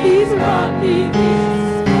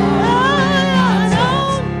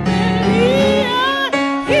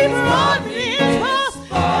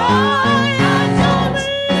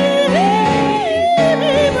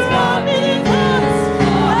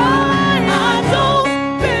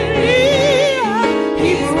believe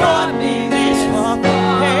he's brought me this far.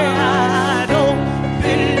 I don't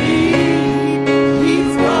believe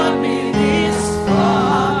he's brought me this far.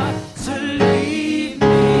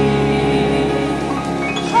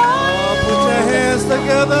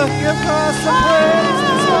 Give God some praise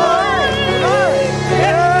this morning.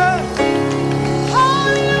 Yeah.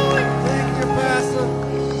 Thank you, Pastor.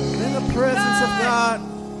 In the presence of God.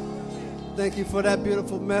 Thank you for that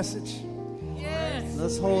beautiful message. Yes.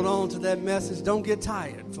 Let's hold on to that message. Don't get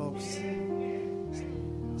tired, folks.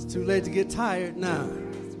 It's too late to get tired now.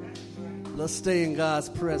 Let's stay in God's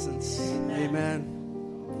presence. Amen.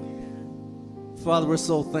 Father, we're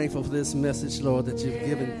so thankful for this message, Lord, that you've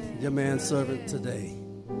given your manservant today.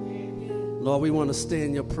 Lord, we want to stay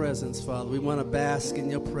in your presence, Father. We want to bask in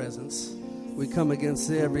your presence. We come against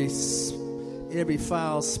every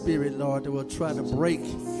foul spirit, Lord, that will try to break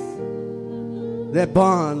that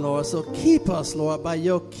bond, Lord. So keep us, Lord, by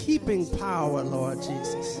your keeping power, Lord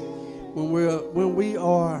Jesus. When we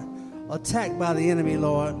are attacked by the enemy,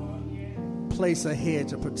 Lord, place a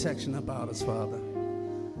hedge of protection about us, Father.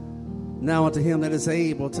 Now unto him that is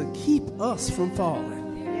able to keep us from falling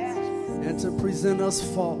and to present us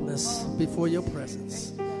faultless before your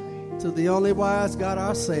presence. To the only wise God,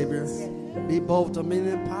 our Savior, be both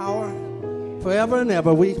dominion and power forever and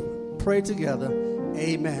ever. We pray together.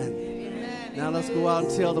 Amen. Amen. Now let's go out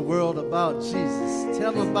and tell the world about Jesus.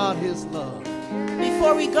 Tell them about his love.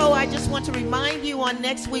 Before we go, I just want to remind you on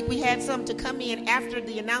next week, we had some to come in after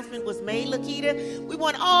the announcement was made, Lakita. We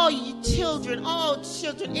want all you children,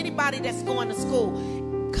 anybody that's going to school,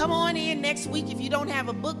 come on in next week. If you don't have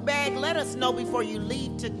a book bag, let us know before you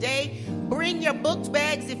leave today. Bring your book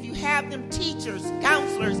bags if you have them. Teachers,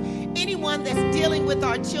 counselors, anyone that's dealing with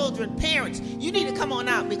our children, parents, you need to come on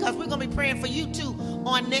out because we're going to be praying for you too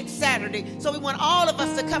on next Saturday. So we want all of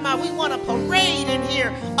us to come out. We want a parade in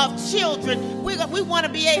here of children. We want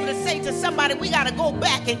to be able to say to somebody, we got to go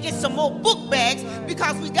back and get some more book bags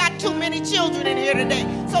because we got too many children in here today.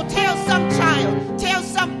 So tell some child, tell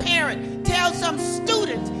some parent, tell some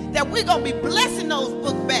student that we're going to be blessing those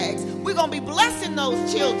book bags. We're going to be blessing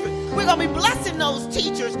those children. We're going to be blessing those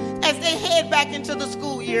teachers as they head back into the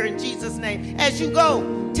school year in Jesus' name. As you go,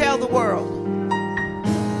 tell the world.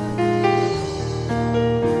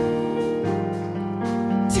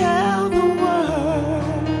 Tell the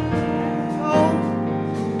world, oh,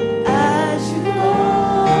 as you go.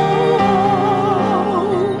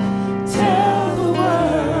 Tell the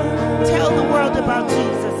world. Tell the world about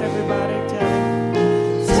Jesus, everybody.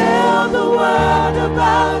 Tell the world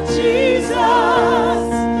about Jesus.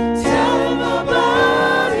 Tell them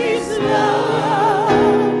about his love.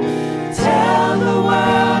 Tell the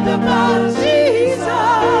world about Jesus.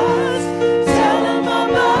 Tell them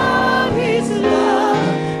about his love.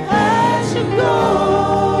 As you go,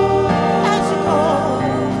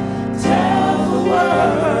 tell the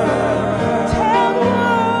world. Tell the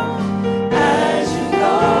world as you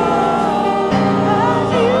go.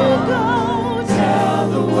 Tell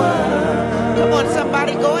the world. Come on,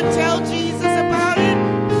 somebody, go and tell Jesus about it.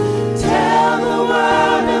 Tell the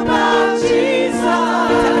world about Jesus.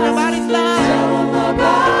 Tell him about his love. Tell him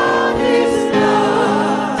about his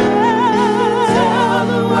love. Tell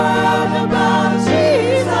the world about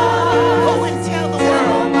Jesus. Go and tell the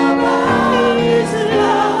world about his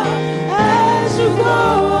love. As you go,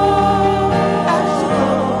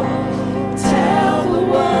 tell the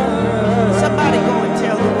world. Somebody go and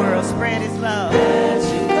tell the world. Spread his love. As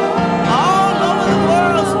you go. All over the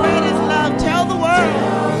world, spread his love. Tell the world.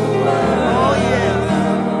 Oh,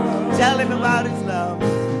 yeah. Tell him about his love.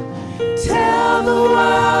 Tell the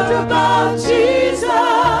world about